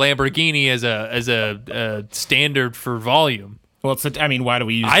using a Lamborghini as a standard for volume? Well, why do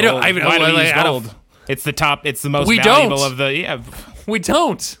we use I don't- gold? I- Why do we I- use I don't- gold? It's the top. It's the most We valuable don't. of the. Yeah, We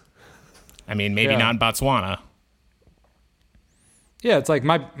don't. I mean, maybe Yeah. not in Botswana. Yeah, it's like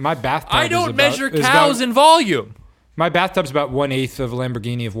my bathtub. I is don't about- measure is cows about- in volume. My bathtub's about 1/8 of a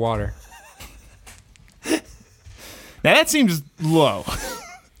Lamborghini of water. Now that seems low.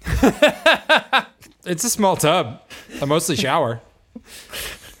 It's a small tub. I mostly shower.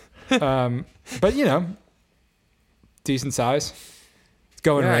 But decent size. It's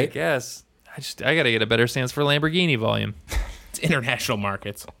going Yeah, I right. guess. I gotta get a better sense for Lamborghini volume. It's international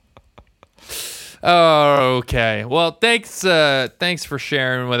markets. Oh, okay. Well, thanks for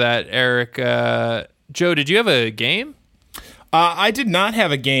sharing with that, Eric. Joe, did you have a game? I did not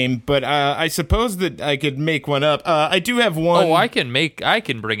have a game, but I suppose that I could make one up. I do have one. Oh, I can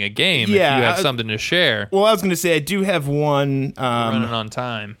bring a game Yeah, if you have something to share. Well, I was going to say I do have one. Running on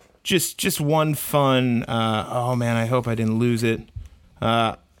time. Just one fun. Oh man, I hope I didn't lose it.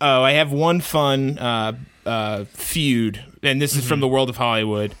 I have one fun feud, and this is from the world of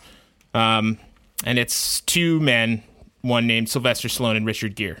Hollywood. And it's 2 men, one named Sylvester Stallone and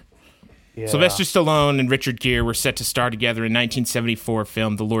Richard Gere. Yeah. Sylvester Stallone and Richard Gere were set to star together in 1974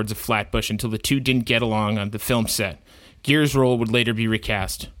 film The Lords of Flatbush until the two didn't get along on the film set. Gere's role would later be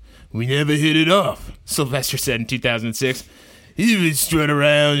recast. "We never hit it off," Sylvester said in 2006. "He would strut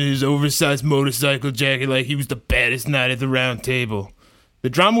around in his oversized motorcycle jacket like he was the baddest knight at the round table." The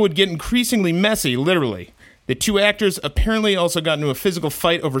drama would get increasingly messy, literally. The 2 actors apparently also got into a physical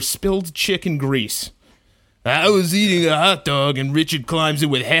fight over spilled chicken grease. "I was eating a hot dog and Richard climbs in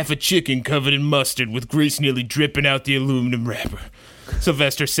with half a chicken covered in mustard with grease nearly dripping out the aluminum wrapper,"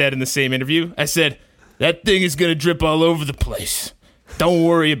 Sylvester said in the same interview. "I said, that thing is going to drip all over the place. Don't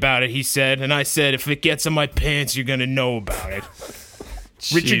worry about it," he said. And I said, "if it gets on my pants, you're going to know about it."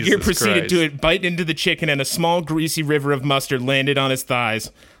 Richard Gere proceeded to bite into the chicken and a small greasy river of mustard landed on his thighs.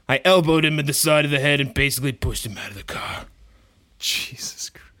 I elbowed him in the side of the head and basically pushed him out of the car. Jesus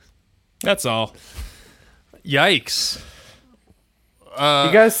Christ. That's all. Yikes.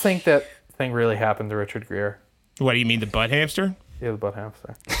 you guys think that thing really happened to Richard Gere? What do you mean, the butt hamster? Yeah, the butt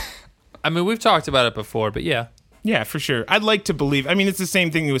hamster. I mean, we've talked about it before, but yeah. Yeah, for sure. I'd like to believe. I mean, it's the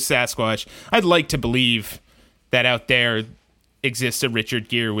same thing with Sasquatch. I'd like to believe that out there exists a Richard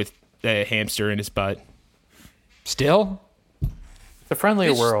Gere with a hamster in his butt. Still? It's a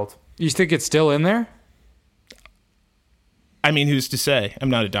friendlier world. You think it's still in there? I mean, who's to say?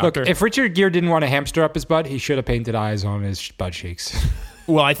 I'm not a Look, doctor. if Richard Gere didn't want a hamster up his butt, he should have painted eyes on his butt cheeks.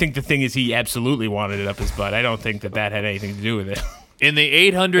 Well, I think the thing is he absolutely wanted it up his butt. I don't think that had anything to do with it. In the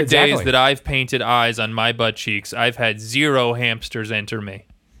 800 Exactly. days that I've painted eyes on my butt cheeks, I've had 0 hamsters enter me.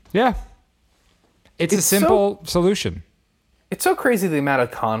 Yeah. It's a It's simple solution. It's so crazy the amount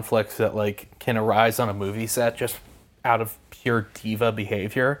of conflicts that can arise on a movie set just out of pure diva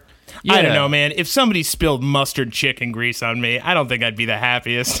behavior. I don't know, man. If somebody spilled mustard chicken grease on me, I don't think I'd be the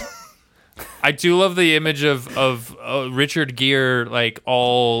happiest. I do love the image of Richard Gere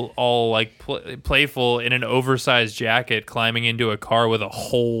all playful in an oversized jacket climbing into a car with a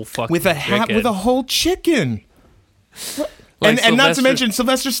whole fucking with a chicken. with a whole chicken. Like and not to Sylvester- mention,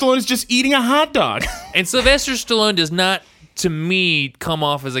 Sylvester Stallone is just eating a hot dog. And Sylvester Stallone does not, to me, come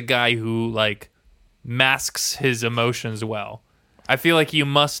off as a guy who masks his emotions well. I feel like you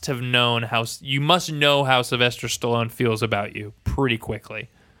must know how Sylvester Stallone feels about you pretty quickly.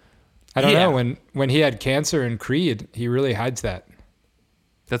 I don't Yeah. know. When he had cancer in Creed, he really hides that.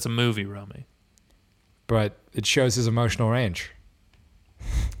 That's a movie, Romy. But it shows his emotional range.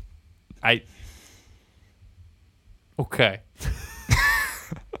 Okay.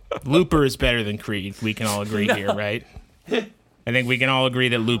 Looper is better than Creed. We can all agree here, right? I think we can all agree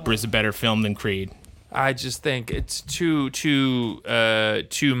that Looper is a better film than Creed. I just think it's two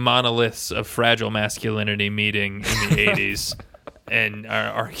monoliths of fragile masculinity meeting in the 80s and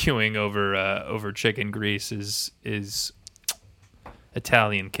are arguing over chicken grease is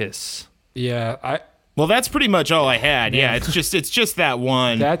Italian Kiss. Yeah, Well, that's pretty much all I had. Yeah, it's just that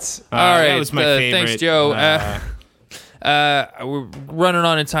one. that's All right, that was my favorite. Thanks, Joe. We're running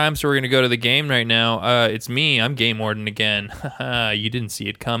on in time, so we're going to go to the game right now. It's me. I'm Game Warden again. You didn't see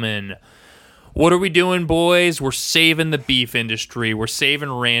it coming. What are we doing, boys? We're saving the beef industry. We're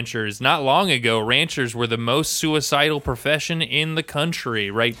saving ranchers. Not long ago, ranchers were the most suicidal profession in the country,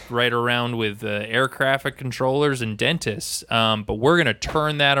 right around with air traffic controllers and dentists. But we're going to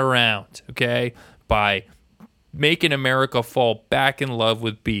turn that around, okay, by making America fall back in love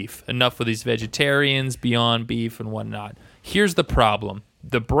with beef. Enough with these vegetarians, Beyond Beef, and whatnot. Here's the problem.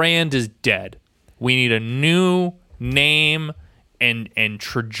 The brand is dead. We need a new name and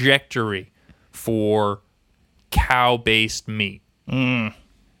trajectory for cow-based meat.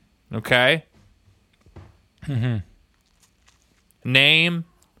 Okay? Mm-hmm. Name,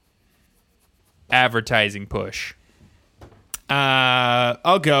 advertising push.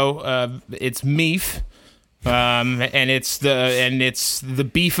 I'll go. It's Meef, and it's the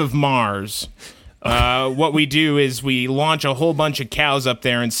beef of Mars. What we do is we launch a whole bunch of cows up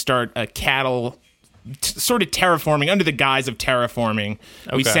there and start a cattle sort of terraforming under the guise of terraforming.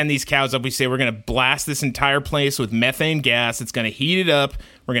 Okay. We send these cows up. We say we're going to blast this entire place with methane gas. It's going to heat it up.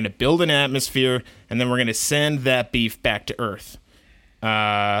 We're going to build an atmosphere, and then we're going to send that beef back to Earth.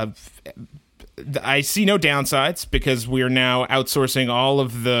 I see no downsides because we are now outsourcing all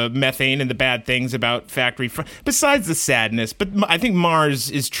of the methane and the bad things about besides the sadness. But I think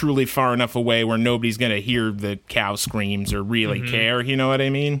Mars is truly far enough away where nobody's going to hear the cow screams or really care. You know what I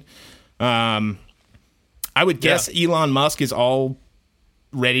mean? I would guess Elon Musk is all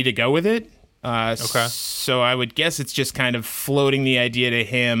ready to go with it. Okay. So I would guess it's just kind of floating the idea to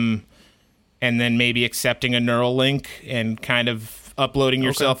him and then maybe accepting a Neuralink and kind of uploading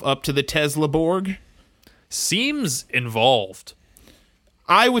yourself up to the Tesla Borg. Seems involved.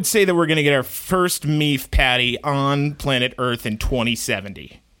 I would say that we're going to get our first Meef patty on planet Earth in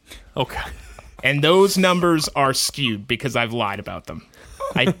 2070. Okay. And those numbers are skewed because I've lied about them.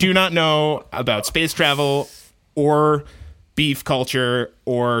 I do not know about space travel or beef culture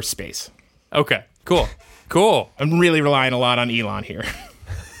or space. Okay. Cool. I'm really relying a lot on Elon here.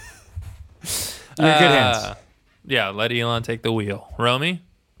 You're in good hands. Yeah, let Elon take the wheel. Romy?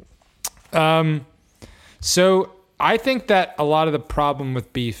 So I think that a lot of the problem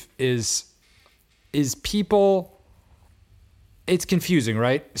with beef is people. It's confusing,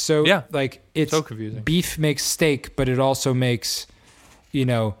 right? So yeah, like it's so confusing. Beef makes steak, but it also makes,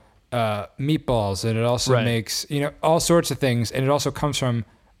 meatballs, and it also makes all sorts of things, and it also comes from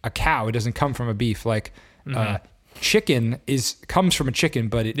a cow. It doesn't come from a beef. Like chicken comes from a chicken,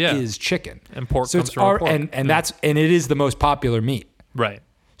 but it is chicken, and pork comes from a pork, and it is the most popular meat. Right.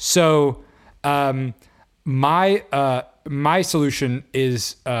 So, my solution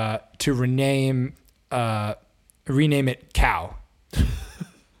is to rename it cow.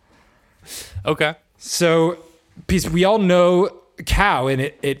 Okay. So, because we all know cow, and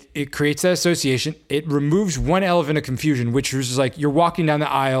it creates that association. It removes one element of confusion, which is like you're walking down the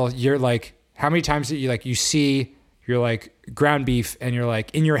aisle. You're like, how many times that you see you're like ground beef, and you're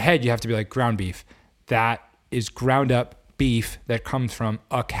like in your head you have to be like ground beef. That is ground up beef that comes from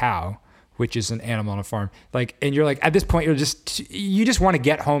a cow, which is an animal on a farm. Like, and you're like, at this point, you just want to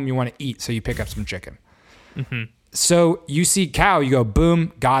get home, you want to eat, so you pick up some chicken. Mm-hmm. So you see cow, you go,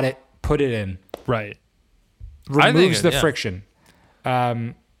 boom, got it, put it in. Right. Removes the friction.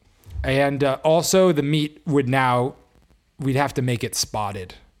 And also the meat we'd have to make it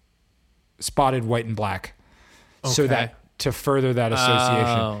spotted white and black. Okay. So that to further that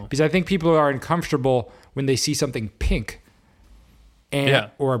association. Because I think people are uncomfortable when they see something pink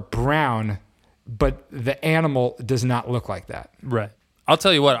or brown, but the animal does not look like that. Right. I'll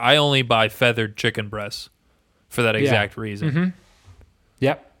tell you what, I only buy feathered chicken breasts for that exact reason. Mm-hmm.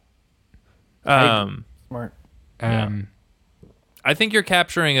 Yep. Smart. I think you're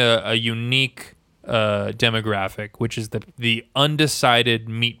capturing a unique demographic, which is the undecided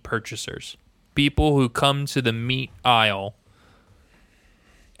meat purchasers. People who come to the meat aisle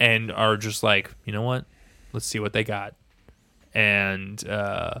and are just like, you know what? Let's see what they got. And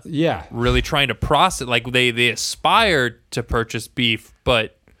really trying to process, like they aspire to purchase beef,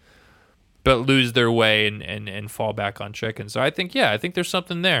 but lose their way and fall back on chicken. So I think there's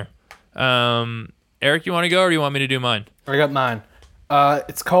something there. Eric, you want to go, or do you want me to do mine? I got mine.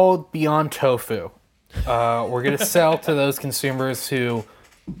 It's called Beyond Tofu. We're going to sell to those consumers who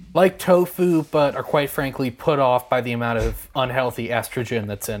like tofu, but are quite frankly put off by the amount of unhealthy estrogen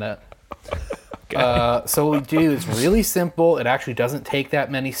that's in it. So what we do is really simple. It actually doesn't take that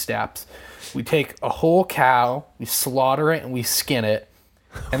many steps. We take a whole cow, we slaughter it, and we skin it.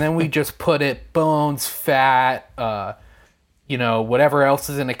 And then we just put it bones, fat, whatever else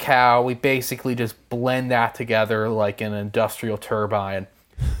is in a cow. We basically just blend that together like an industrial turbine.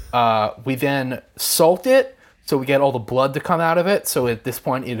 We then salt it, so we get all the blood to come out of it. So at this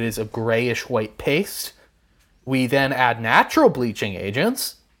point, it is a grayish white paste. We then add natural bleaching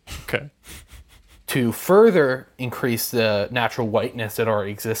agents Okay. to further increase the natural whiteness that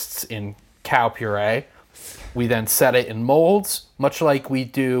already exists in cow puree. We then set it in molds, much like we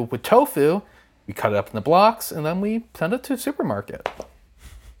do with tofu. We cut it up in the blocks, and then we send it to a supermarket.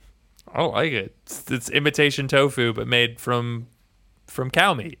 I like it. It's imitation tofu, but made from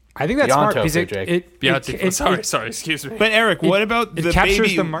cow meat. I think that's Beyond smart because tofu, Jake. Sorry, excuse me. But Eric, what about the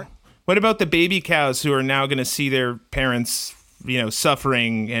captures baby? the What about the baby cows who are now going to see their parents,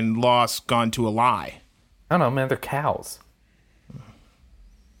 suffering and loss gone to a lie? I don't know, man. They're cows.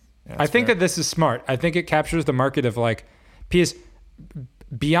 I think that this is smart. I think it captures the market of because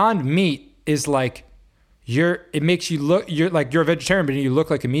Beyond Meat is it makes you look, you're a vegetarian, but you look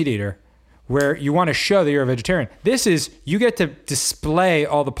like a meat eater, where you want to show that you're a vegetarian. This is, you get to display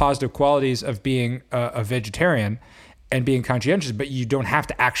all the positive qualities of being a vegetarian and being conscientious, but you don't have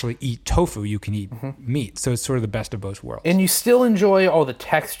to actually eat tofu. You can eat meat. So it's sort of the best of both worlds. And you still enjoy all the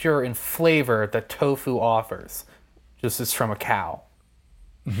texture and flavor that tofu offers, just as from a cow.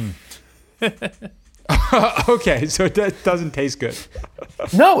 Okay, so it doesn't taste good.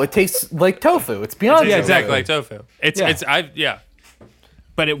 No, it tastes like tofu. It's beyond Yeah, tofu. exactly like tofu.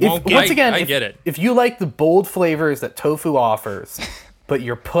 But it won't get. Once again, I get it. If you like the bold flavors that tofu offers, but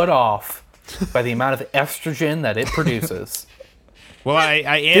you're put off by the amount of estrogen that it produces, Well, I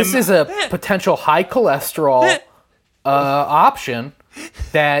am. this is a potential high cholesterol option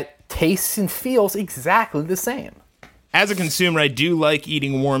that tastes and feels exactly the same. As a consumer, I do like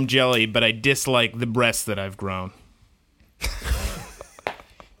eating warm jelly, but I dislike the breasts that I've grown.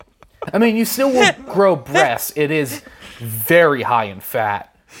 I mean, you still will grow breasts. It is very high in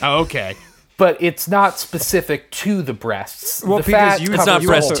fat, Oh, okay. but it's not specific to the breasts. Well, the because fat you- It's covers not the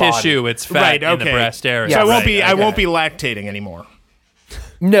breast whole body. tissue. It's fat Right. in the Okay. breast area. So I won't Right, be. I okay. won't be lactating anymore.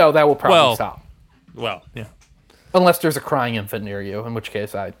 No, that will probably Well- stop. Well, yeah. Unless there's a crying infant near you, in which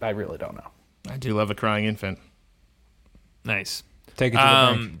case I really don't know. I do love a crying infant. Nice. Take it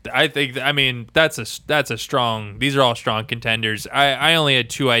to the bank. I mean, that's a strong. These are all strong contenders. I only had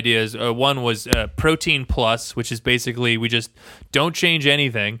two ideas. One was Protein Plus, which is basically we just don't change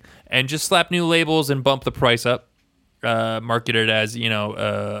anything and just slap new labels and bump the price up. Market it as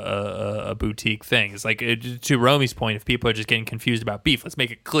a boutique thing. It's like to Romy's point, if people are just getting confused about beef, let's make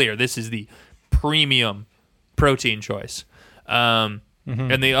it clear this is the premium protein choice. And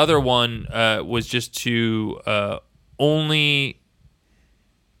the other one was just to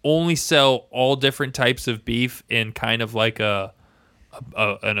only sell all different types of beef in kind of like an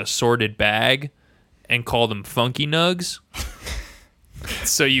assorted bag and call them Funky Nugs.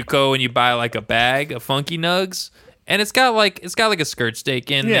 So you go and you buy like a bag of Funky Nugs, and it's got like a skirt steak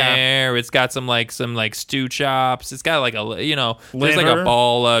in Yeah. there. It's got some stew chops. It's got like there's like Liver. a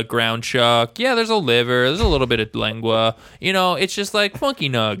ball ground chuck. Yeah, there's a liver. There's a little bit of lengua. It's just like Funky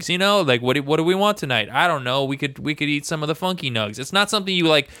Nugs. Like what do we want tonight? I don't know. We could eat some of the Funky Nugs. It's not something you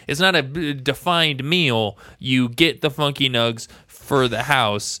like. It's not a defined meal. You get the Funky Nugs for the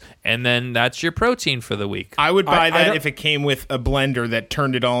house, and then that's your protein for the week. I would buy I that don't- if it came with a blender that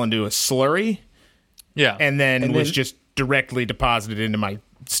turned it all into a slurry Yeah, and then was then- just directly deposited into my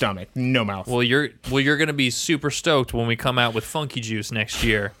stomach. No mouth. Well, you're gonna be super stoked when we come out with Funky Juice next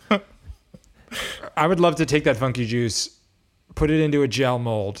year. I would love to take that funky juice, put it into a gel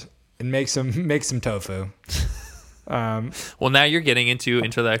mold, and make some tofu. Well, now you're getting into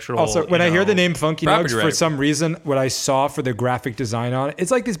intellectual. Also, when I hear the name Funky property Nugs, for right. some reason, what I saw for the graphic design on it,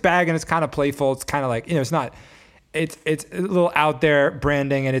 it's like this bag and it's kind of playful. It's kind of like, it's not, it's a little out there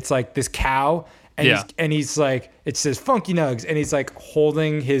branding, and it's like this cow. And he's like, it says Funky Nugs, and he's like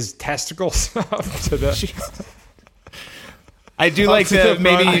holding his testicles up to the. I do like to the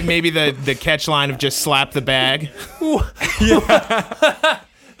front. maybe the catch line of just slap the bag.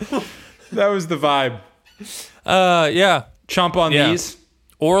 That was the vibe. Yeah, Chomp on Yeah. these.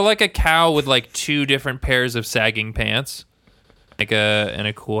 or like a cow with like two different pairs of sagging pants, and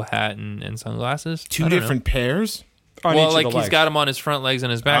a cool hat and sunglasses. Two I don't know. different pairs. On Well, each like of the he's legs. got them on his front legs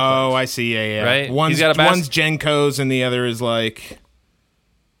and his back Oh, legs. I see. Yeah. Right? One's He's got a one's Jenko's and the other is like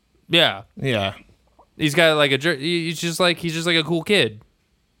Yeah. yeah. He's got like he's just like a cool kid.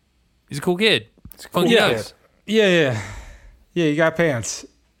 He's a cool kid. Funky kid. Nugs. Yeah. You got pants,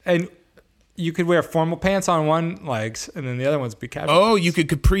 and you could wear formal pants on one legs, and then the other ones be casual. Oh, you could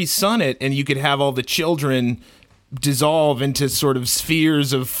Capri Sun it, and you could have all the children dissolve into sort of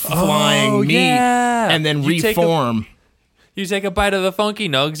spheres of flying meat, yeah. and then You take reform. You take a bite of the Funky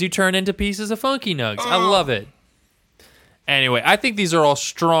Nugs, you turn into pieces of Funky Nugs. I love it. Anyway, I think these are all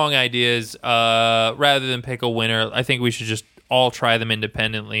strong ideas. Rather than pick a winner, I think we should just all try them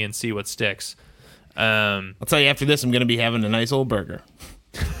independently and see what sticks. I'll tell you, after this, I'm going to be having a nice old burger.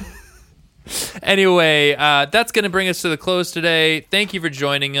 Anyway, that's going to bring us to the close today. Thank you for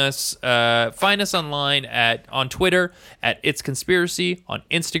joining us. Find us online on Twitter at It's Conspiracy, on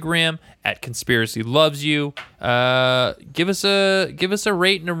Instagram at Conspiracy Loves You. Give us a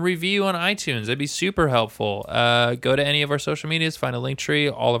rate and a review on iTunes. That'd be super helpful. Go to any of our social medias, find a link tree.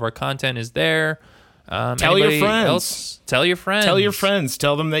 All of our content is there. Tell your friends. Tell your friends. Tell your friends.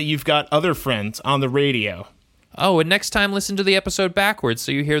 Tell them that you've got other friends on the radio. Oh, and next time listen to the episode backwards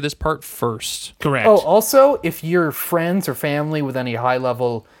so you hear this part first. Correct. Oh, also, if you're friends or family with any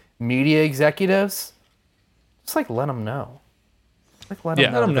high-level media executives, just let them know. Let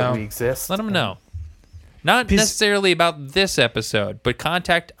them know that we exist. Let them know. Not necessarily about this episode, but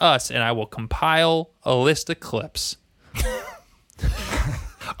contact us and I will compile a list of clips.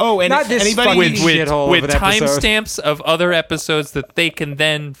 Oh, and Not this anybody fucking shithole with of an episode. timestamps of other episodes that they can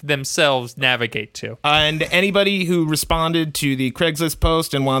then themselves navigate to. and anybody who responded to the Craigslist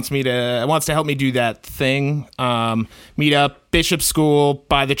post and wants to help me do that thing, meet up, Bishop School,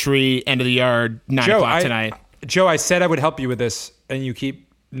 by the tree, end of the yard, 9 o'clock tonight. Joe, I said I would help you with this, and you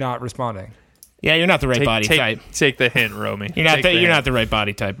keep not responding. Yeah, you're not the right body type. Take the hint, Romy. You're not the right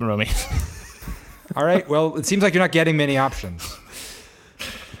body type, Romy. All right. Well, it seems like you're not getting many options.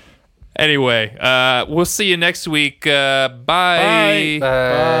 Anyway, we'll see you next week. Bye. Bye.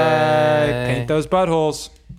 Paint those buttholes.